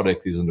new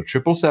product is on the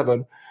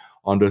 777,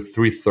 on the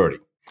 330.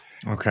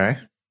 Okay.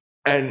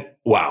 And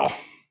wow.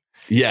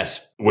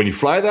 Yes, when you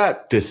fly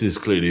that, this is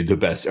clearly the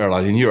best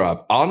airline in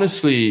Europe.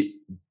 Honestly,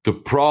 the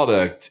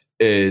product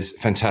is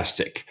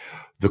fantastic.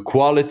 The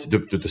quality,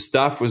 the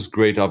staff was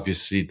great,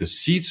 obviously. The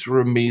seats were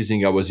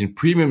amazing. I was in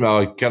premium.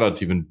 I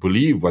cannot even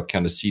believe what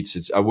kind of seats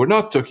it's. We're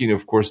not talking,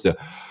 of course, the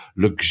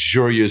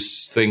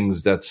luxurious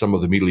things that some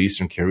of the Middle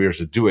Eastern carriers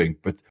are doing,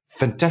 but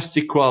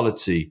fantastic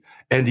quality.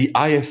 And the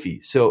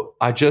IFE. So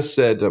I just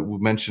said that we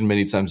mentioned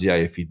many times the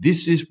IFE.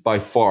 This is by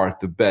far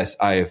the best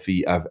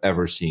IFE I've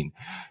ever seen.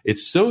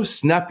 It's so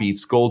snappy.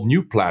 It's called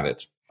New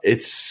Planet.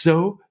 It's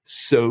so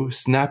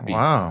snappy.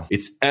 Wow.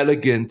 It's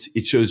elegant.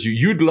 It shows you,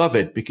 you'd love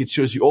it because it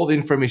shows you all the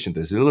information.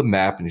 There's a little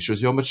map and it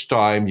shows you how much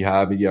time you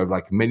have. You have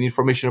like many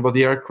information about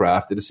the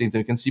aircraft. At the same time,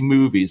 you can see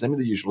movies. I mean,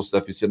 the usual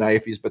stuff you see in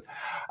IFEs, but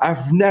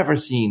I've never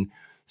seen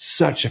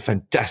such a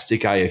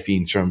fantastic IFE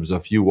in terms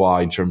of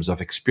UI, in terms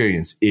of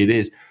experience. It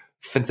is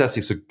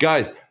fantastic. So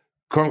guys,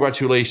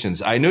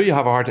 congratulations. I know you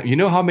have a hard time. You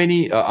know how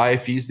many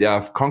IFEs they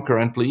have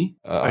concurrently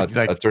at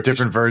Turkish?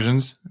 Different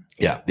versions?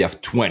 Yeah, they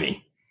have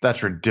 20.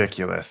 That's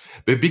ridiculous.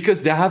 But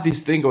because they have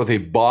this thing where they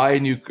buy a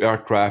new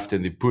aircraft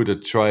and they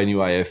try a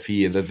new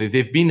IFE, and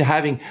they've been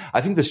having, I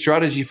think the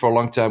strategy for a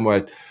long time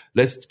was,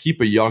 let's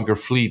keep a younger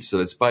fleet, so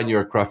let's buy a new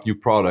aircraft, new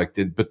product.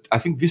 But I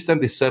think this time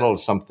they settled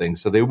something,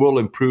 so they will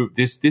improve.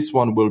 This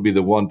one will be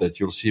the one that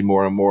you'll see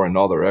more and more in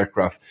other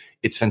aircraft.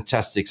 It's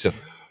fantastic. So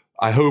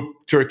I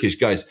hope Turkish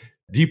guys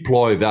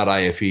deploy that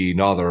IFE in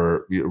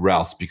other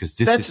routes because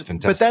this is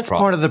fantastic. But that's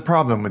part of the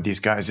problem with these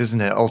guys,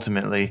 isn't it?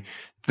 Ultimately,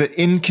 the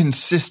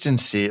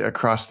inconsistency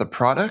across the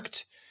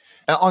product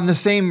on the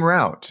same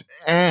route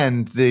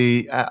and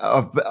the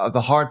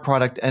hard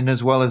product, and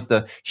as well as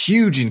the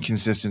huge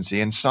inconsistency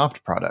in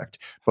soft product,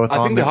 both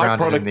on the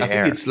ground and in the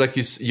air. I think it's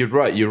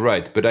like you're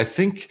right. But I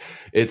think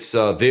it's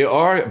they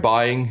are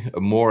buying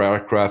more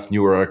aircraft,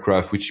 newer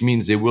aircraft, which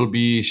means they will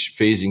be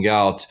phasing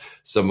out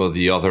some of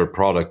the other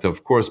product,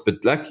 of course.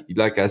 But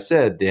like I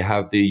said, they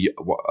have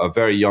a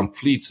very young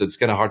fleet, so it's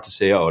kind of hard to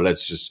say, oh,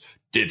 let's just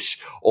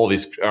ditch all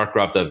these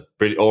aircraft that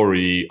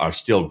already are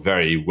still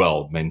very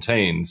well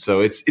maintained. So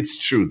it's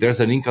true.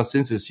 There's an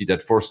inconsistency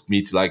that forced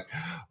me to the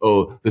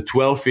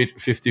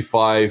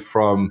 1255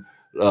 from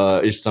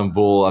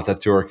Istanbul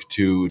Ataturk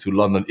to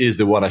London is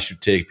the one I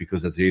should take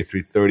because of the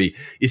A330.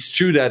 It's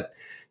true that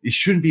it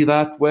shouldn't be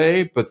that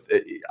way, but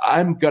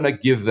I'm going to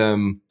give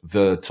them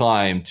the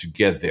time to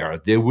get there.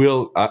 They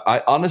will.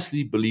 I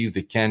honestly believe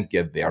they can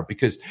get there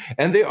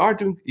and they are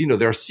doing,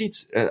 their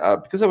seats,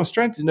 because I was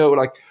trying to know,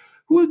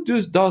 who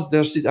does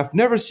their seat? I've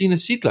never seen a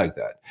seat like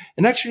that.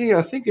 And actually,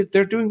 I think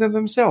they're doing them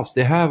themselves.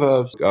 They have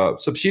a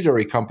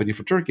subsidiary company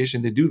for Turkish,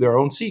 and they do their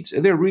own seats.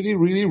 And they're really,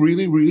 really,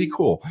 really, really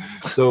cool.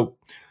 So,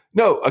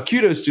 no,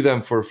 kudos to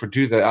them for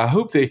doing that. I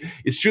hope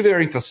it's true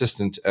they're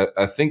inconsistent.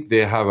 I think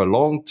they have a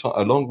long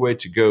way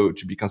to go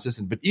to be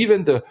consistent. But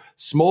even the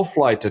small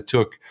flight I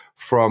took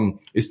from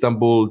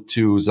Istanbul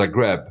to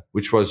Zagreb,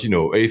 which was,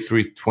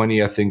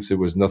 A320, I think, so it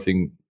was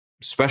nothing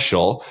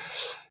special.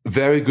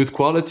 Very good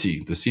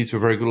quality. The seats were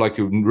very good, like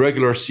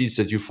regular seats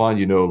that you find,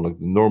 like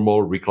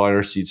normal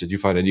recliner seats that you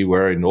find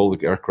anywhere in all the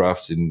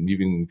aircrafts, and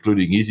even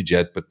including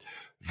EasyJet, but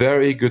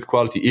very good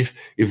quality. If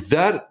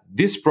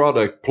this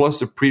product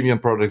plus the premium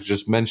product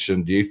just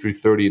mentioned, the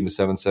A330 and the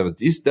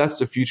 770, that's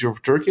the future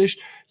of Turkish,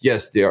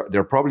 yes,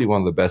 they're probably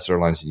one of the best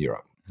airlines in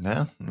Europe.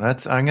 Yeah,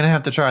 I'm going to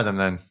have to try them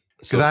then.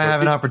 Because I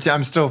have an opportunity.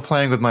 I'm still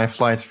playing with my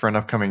flights for an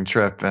upcoming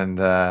trip, and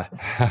we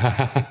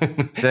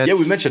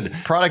mentioned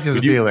product is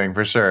appealing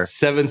for sure.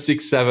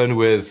 767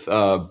 with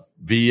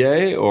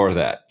VA or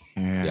that.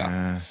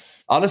 Yeah.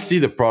 Honestly,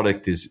 the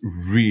product is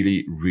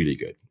really, really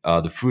good.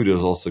 The food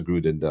is also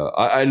good, and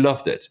I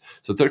loved it.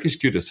 So Turkish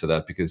kudos for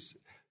that, because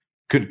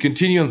could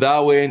continue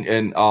that way,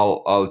 and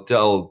I'll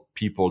tell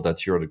people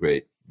that you're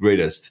the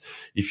greatest.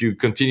 If you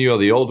continue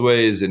the old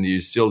ways and you're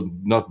still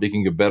not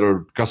making a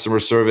better customer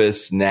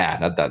service,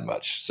 not that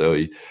much.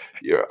 So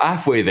you're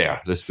halfway there.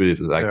 Let's put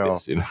it like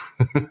this,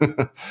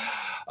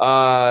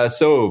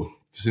 So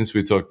since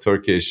we talk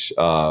Turkish,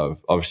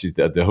 obviously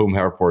the home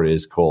airport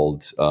is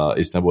called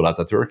Istanbul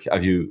Ataturk.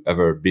 Have you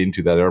ever been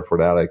to that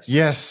airport, Alex?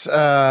 Yes.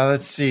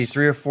 Let's see,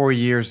 3 or 4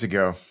 years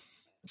ago.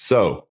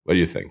 So what do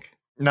you think?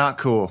 Not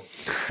cool.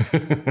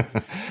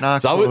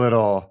 Not cool at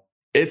all.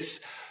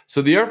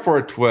 So the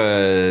airport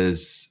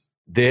was,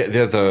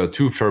 they're the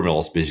two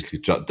terminals, basically,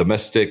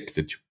 domestic,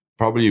 that you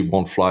probably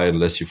won't fly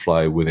unless you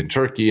fly within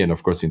Turkey, and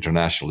of course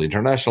international. The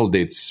international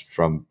dates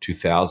from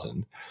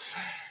 2000.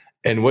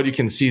 And what you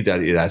can see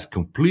that it has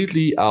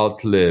completely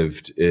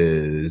outlived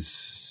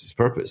its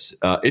purpose.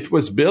 It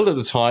was built at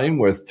a time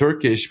where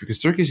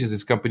because Turkish is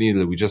this company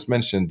that we just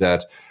mentioned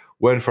that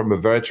went from a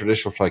very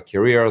traditional flight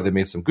carrier. They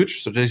made some good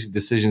strategic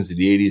decisions in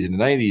the 80s and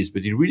the 90s,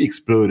 but it really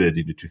exploded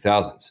in the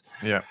 2000s.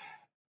 Yeah.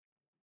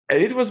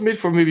 And it was made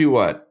for maybe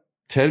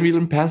 10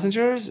 million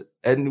passengers?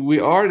 And we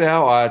are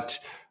now at,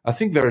 I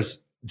think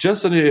there's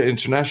just on the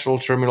international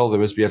terminal,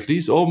 there must be at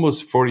least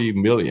almost 40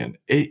 million.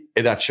 And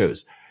that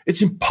shows.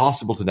 It's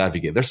impossible to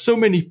navigate. There's so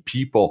many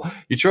people.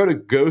 You try to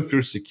go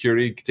through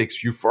security, it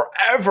takes you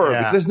forever.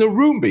 Yeah. But there's no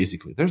room,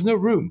 basically. There's no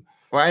room.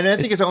 Well, and I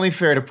think it's only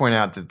fair to point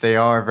out that they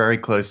are very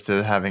close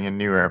to having a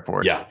new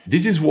airport. Yeah,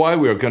 this is why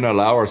we are going to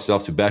allow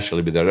ourselves to bash a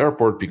little bit that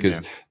airport,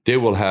 because they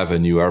will have a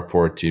new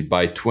airport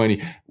by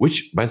 20,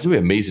 which, by the way,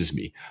 amazes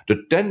me.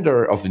 The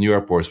tender of the new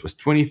airports was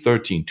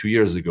 2013, 2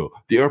 years ago.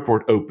 The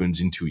airport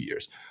opens in 2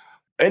 years.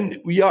 And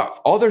we have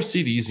other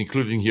cities,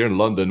 including here in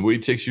London, where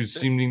it takes you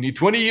seemingly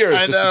 20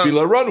 years just to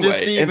build a runway.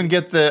 Just to even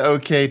get the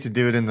okay to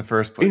do it in the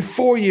first place. In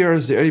 4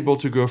 years, they're able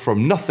to go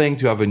from nothing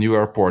to have a new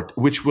airport,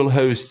 which will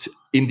host,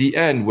 in the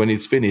end, when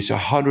it's finished,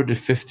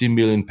 150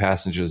 million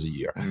passengers a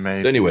year.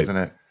 Amazing, so anyway, isn't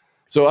it?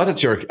 So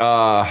Ataturk,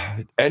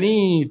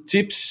 any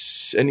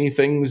tips, any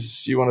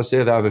things you want to say?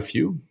 That I have a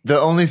few.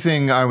 The only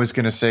thing I was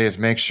going to say is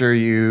make sure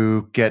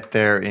you get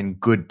there in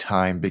good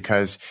time,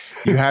 because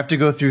you have to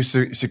go through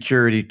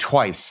security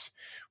twice.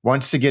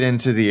 Once to get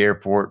into the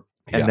airport,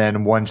 and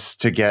then once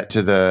to get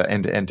to the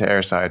end to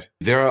airside.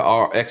 There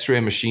are X-ray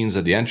machines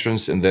at the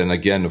entrance, and then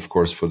again, of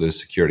course, for the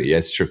security. Yeah,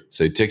 it's true.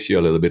 So it takes you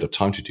a little bit of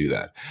time to do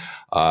that.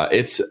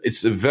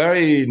 It's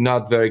a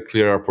not very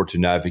clear airport to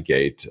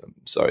navigate.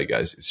 Sorry,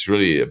 guys. It's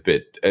really a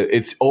bit.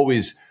 It's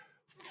always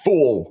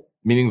full,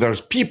 meaning there's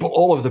people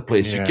all over the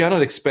place. You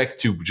cannot expect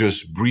to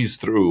just breeze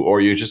through,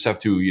 or you just have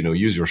to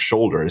use your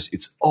shoulders.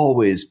 It's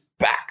always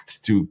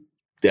packed to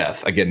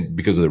death, again,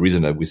 because of the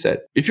reason that we said.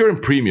 If you're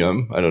in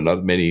premium, I know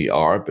not many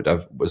are, but I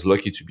was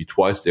lucky to be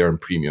twice there in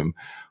premium.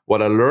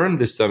 What I learned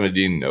this time I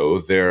didn't know,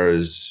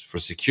 there's a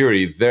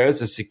security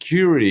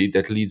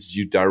that leads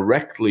you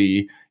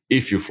directly,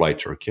 if you fly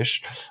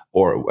Turkish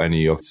or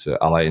any of the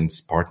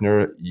alliance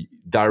partner,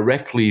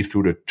 directly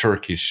through the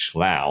Turkish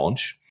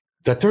lounge.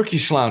 The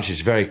Turkish lounge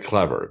is very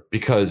clever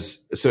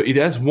because it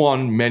has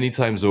won many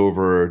times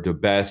over the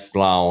best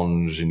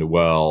lounge in the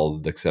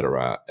world,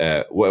 etc.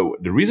 Well,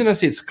 the reason I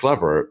say it's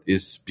clever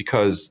is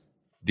because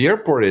the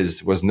airport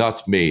was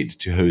not made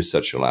to host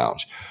such a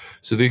lounge.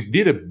 So they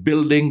did a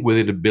building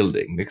within a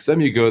building. Next time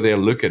you go there,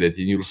 look at it,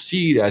 and you'll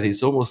see that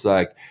it's almost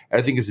like,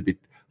 I think it's a bit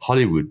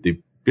Hollywood. They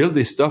build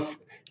this stuff.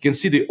 You can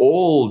see the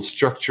old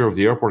structure of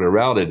the airport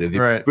around it, and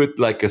they put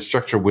like a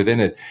structure within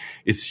it.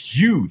 It's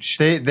huge.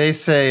 They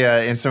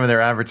say in some of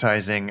their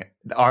advertising,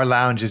 our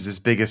lounge is as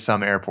big as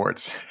some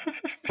airports.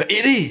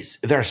 It is.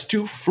 There's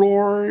 2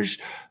 floors.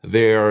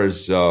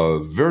 There's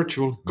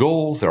virtual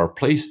golf. There are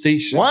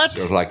PlayStations. What?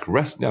 There's like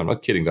no, I'm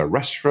not kidding. There are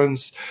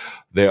restaurants.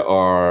 There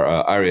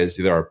are areas.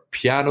 There are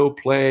piano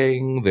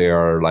playing. There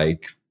are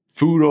like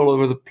food all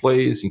over the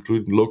place,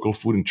 including local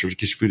food, and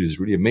Turkish food is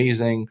really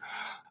amazing.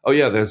 Oh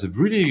yeah, there's a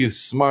really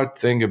smart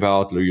thing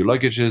about your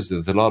luggages.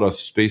 There's a lot of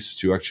space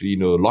to actually,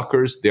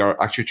 lockers. They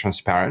are actually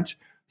transparent.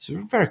 So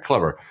very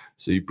clever.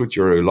 So you put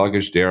your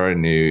luggage there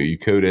and you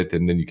code it,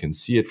 and then you can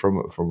see it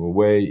from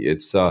away.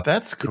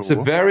 That's cool. It's a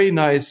very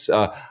nice.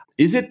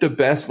 Is it the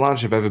best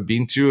lounge I've ever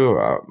been to?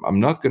 I'm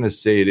not going to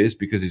say it is,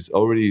 because it's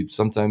already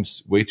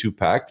sometimes way too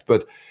packed,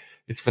 but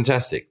it's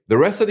fantastic. The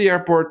rest of the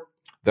airport,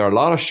 there are a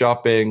lot of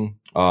shopping,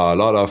 a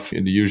lot of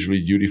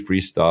usually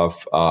duty-free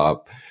stuff.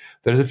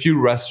 There's a few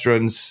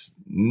restaurants,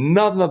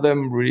 none of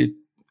them really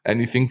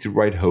anything to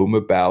write home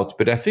about.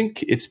 But I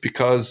think it's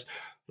because,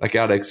 like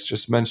Alex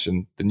just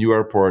mentioned, the new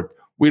airport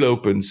will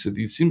open. So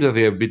it seems that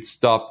they have a bit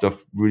stopped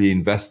of really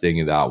investing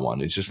in that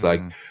one. It's just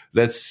like,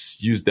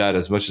 let's use that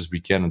as much as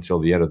we can until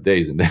the end of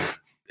days.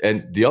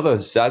 And the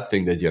other sad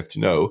thing that you have to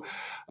know,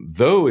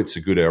 though it's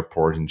a good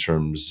airport in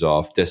terms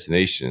of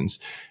destinations,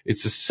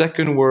 it's the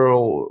second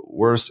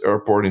worst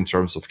airport in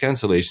terms of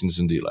cancellations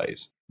and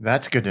delays.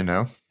 That's good to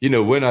know.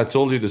 When I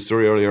told you the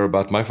story earlier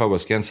about my flight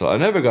was canceled, I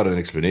never got an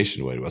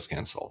explanation why it was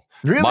canceled.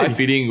 Really? My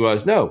feeling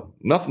was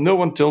nothing. No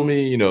one told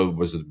me,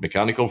 was it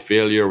mechanical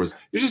failure? It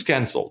just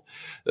canceled.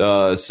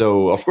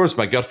 So of course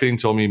my gut feeling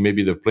told me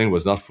maybe the plane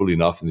was not full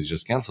enough and they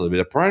just canceled it. But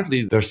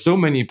apparently there's so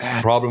many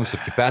problems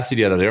of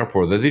capacity at that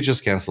airport that they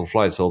just cancel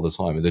flights all the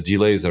time, and the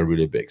delays are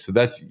really big. So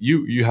that's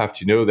you have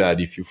to know that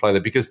if you fly there,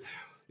 because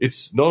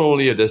it's not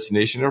only a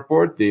destination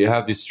airport. They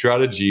have this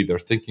strategy. They're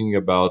thinking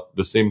about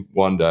the same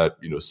one that,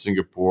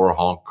 Singapore,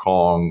 Hong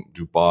Kong,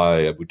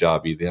 Dubai, Abu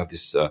Dhabi. They have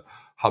this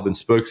hub and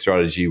spoke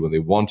strategy when they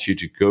want you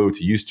to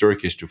use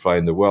Turkish to fly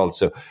in the world.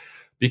 So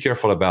be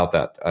careful about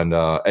that.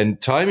 And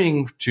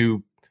timing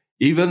to,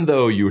 even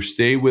though you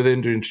stay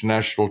within the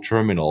international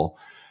terminal,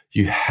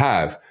 you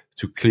have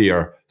to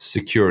clear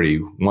security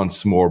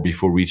once more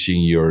before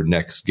reaching your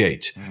next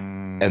gate.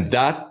 And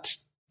that,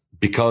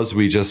 because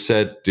we just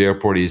said the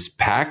airport is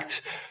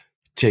packed,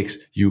 takes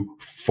you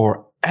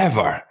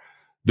forever.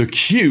 The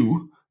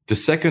queue, the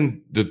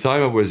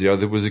time I was there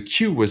was a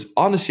queue was,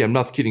 honestly, I'm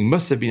not kidding,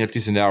 must have been at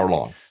least an hour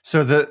long.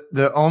 So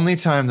the only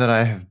time that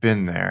I have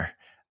been there,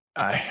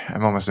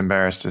 I'm almost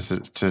embarrassed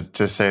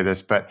to say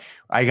this, but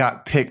I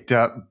got picked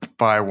up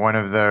by one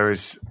of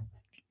those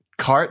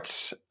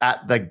carts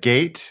at the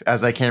gate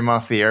as I came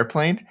off the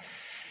airplane.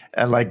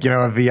 And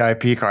a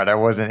VIP card. I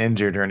wasn't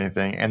injured or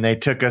anything. And they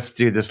took us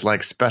through this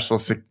special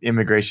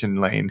immigration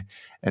lane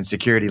and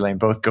security lane,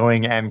 both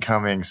going and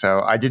coming.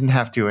 So I didn't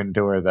have to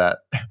endure that.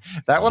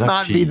 That will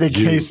not be the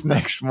case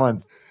next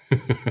month.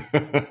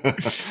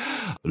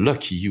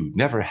 Lucky you.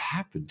 Never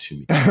happened to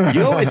me.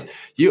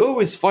 You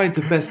always find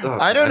the best.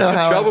 I don't know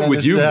how travel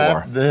with you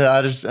more.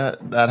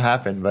 That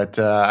happened, but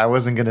I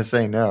wasn't going to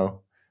say no.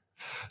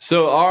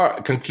 So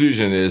our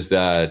conclusion is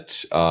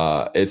that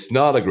it's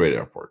not a great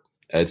airport.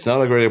 It's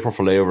not a great airport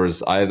for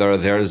layovers either.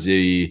 There's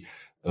the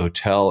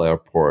hotel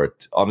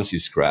airport. Honestly,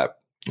 scrap.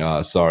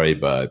 Sorry,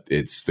 but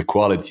the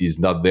quality is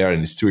not there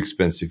and it's too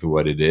expensive for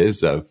what it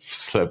is. I've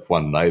slept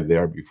one night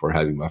there before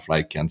having my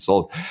flight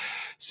canceled.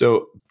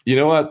 So you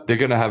know what? They're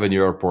going to have a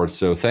new airport.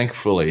 So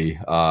thankfully,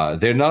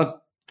 they're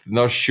not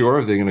sure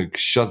if they're going to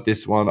shut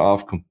this one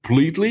off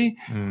completely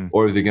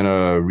or if they're going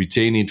to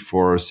retain it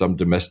for some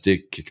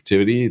domestic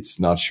activity. It's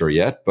not sure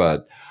yet,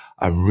 but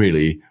I'm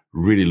really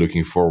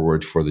looking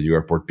forward for the new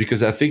airport,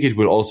 because I think it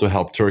will also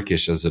help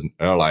Turkish as an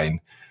airline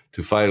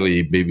to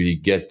finally maybe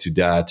get to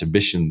that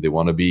ambition. They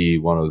want to be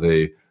one of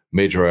the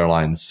major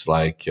airlines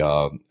like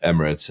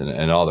Emirates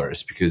and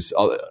others, because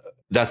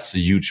that's a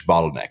huge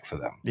bottleneck for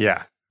them.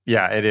 Yeah,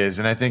 it is.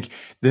 And I think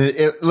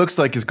it looks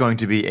like it's going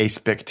to be a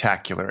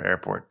spectacular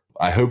airport.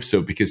 I hope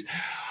so, because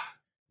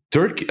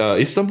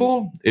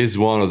Istanbul is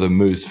one of the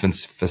most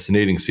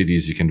fascinating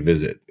cities you can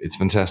visit. It's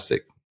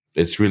fantastic.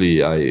 It's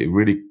really, I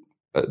really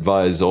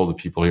advise all the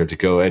people here to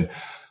go, and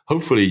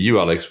hopefully you,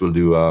 Alex, will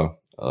do a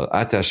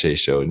attaché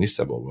show in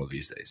Istanbul one of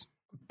these days.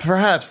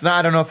 Perhaps. No,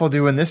 I don't know if I'll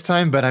do one this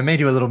time, but I may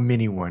do a little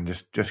mini one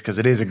just because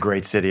it is a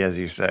great city, as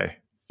you say.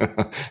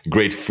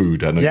 Great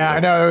food. I know. Yeah,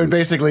 I know. It would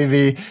basically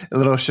be a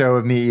little show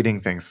of me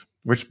eating things,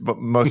 which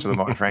most of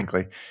them aren't,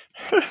 frankly.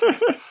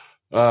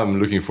 I'm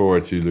looking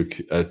forward to look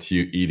at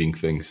you eating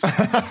things.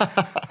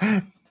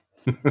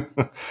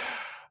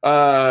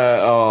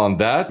 On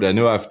that, I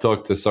know I've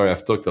talked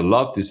a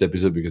lot this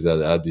episode because I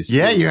had this.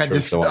 Yeah, you had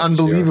this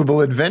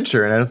unbelievable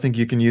adventure, and I don't think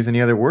you can use any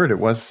other word. It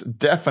was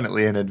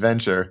definitely an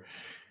adventure.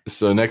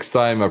 So next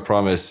time, I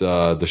promise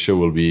the show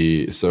will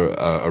be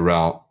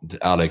around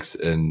Alex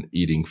and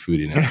eating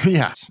food in it.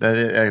 Yeah,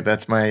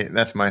 that's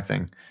my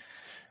thing.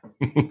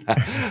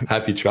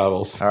 Happy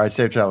travels. All right,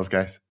 safe travels,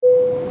 guys.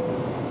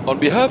 On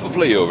behalf of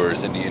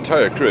Layovers and the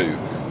entire crew,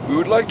 we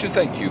would like to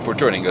thank you for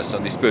joining us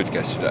on this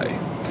podcast today.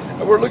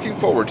 And we're looking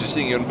forward to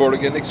seeing you on board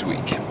again next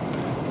week.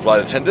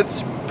 Flight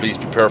attendants, please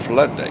prepare for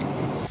landing.